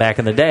turned out back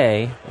in the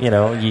day,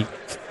 you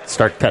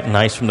start cutting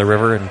ice from the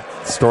river and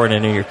storing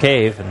it in your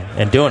cave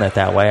and doing it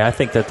that way. I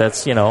think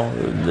that's,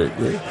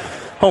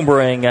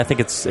 homebrewing, I think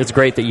it's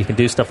great that you can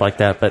do stuff like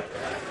that, but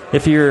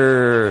if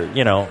you're,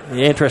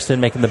 interested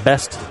in making the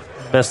best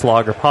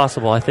lager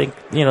possible, I think,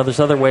 there's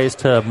other ways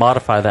to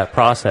modify that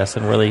process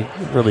and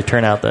really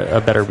turn out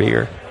a better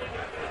beer.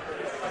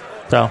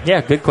 So,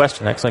 yeah, good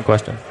question. Excellent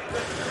question.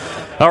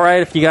 All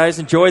right, if you guys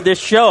enjoyed this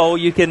show,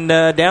 you can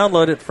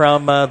download it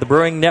from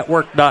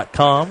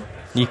thebrewingnetwork.com.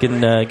 You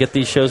can get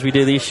these shows. We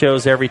do these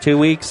shows every 2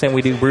 weeks, and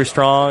we do Brew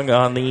Strong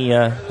on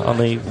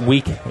the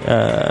week,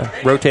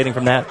 rotating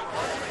from that.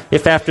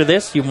 If after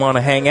this you want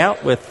to hang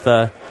out with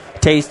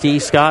Tasty,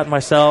 Scott, and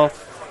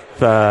myself,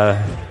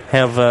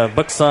 have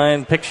book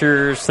signed,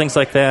 pictures, things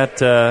like that,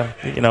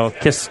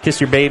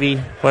 kiss your baby,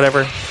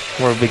 whatever,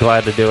 we'll be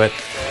glad to do it.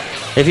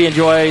 If you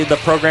enjoy the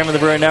program of the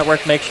Brewing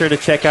Network, make sure to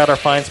check out our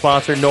fine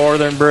sponsor,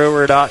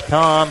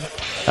 northernbrewer.com.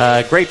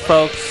 Great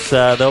folks.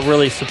 They'll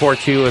really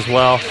support you as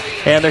well.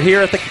 And they're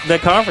here at the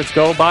conference.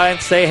 Go by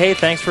and say, hey,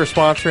 thanks for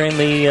sponsoring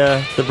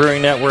the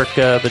Brewing Network,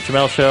 the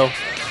Jamil Show.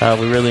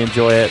 We really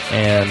enjoy it,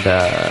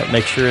 and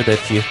make sure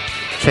that you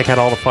check out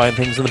all the fine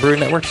things in the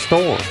Brewing Network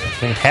store.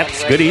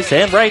 Hats, goodies,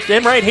 and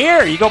right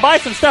here. You go buy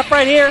some stuff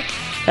right here,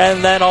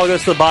 and that all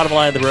goes to the bottom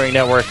line of the Brewing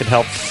Network and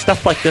helps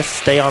stuff like this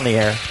stay on the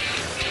air.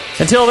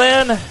 Until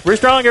then, brew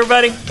strong,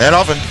 everybody. And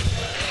often.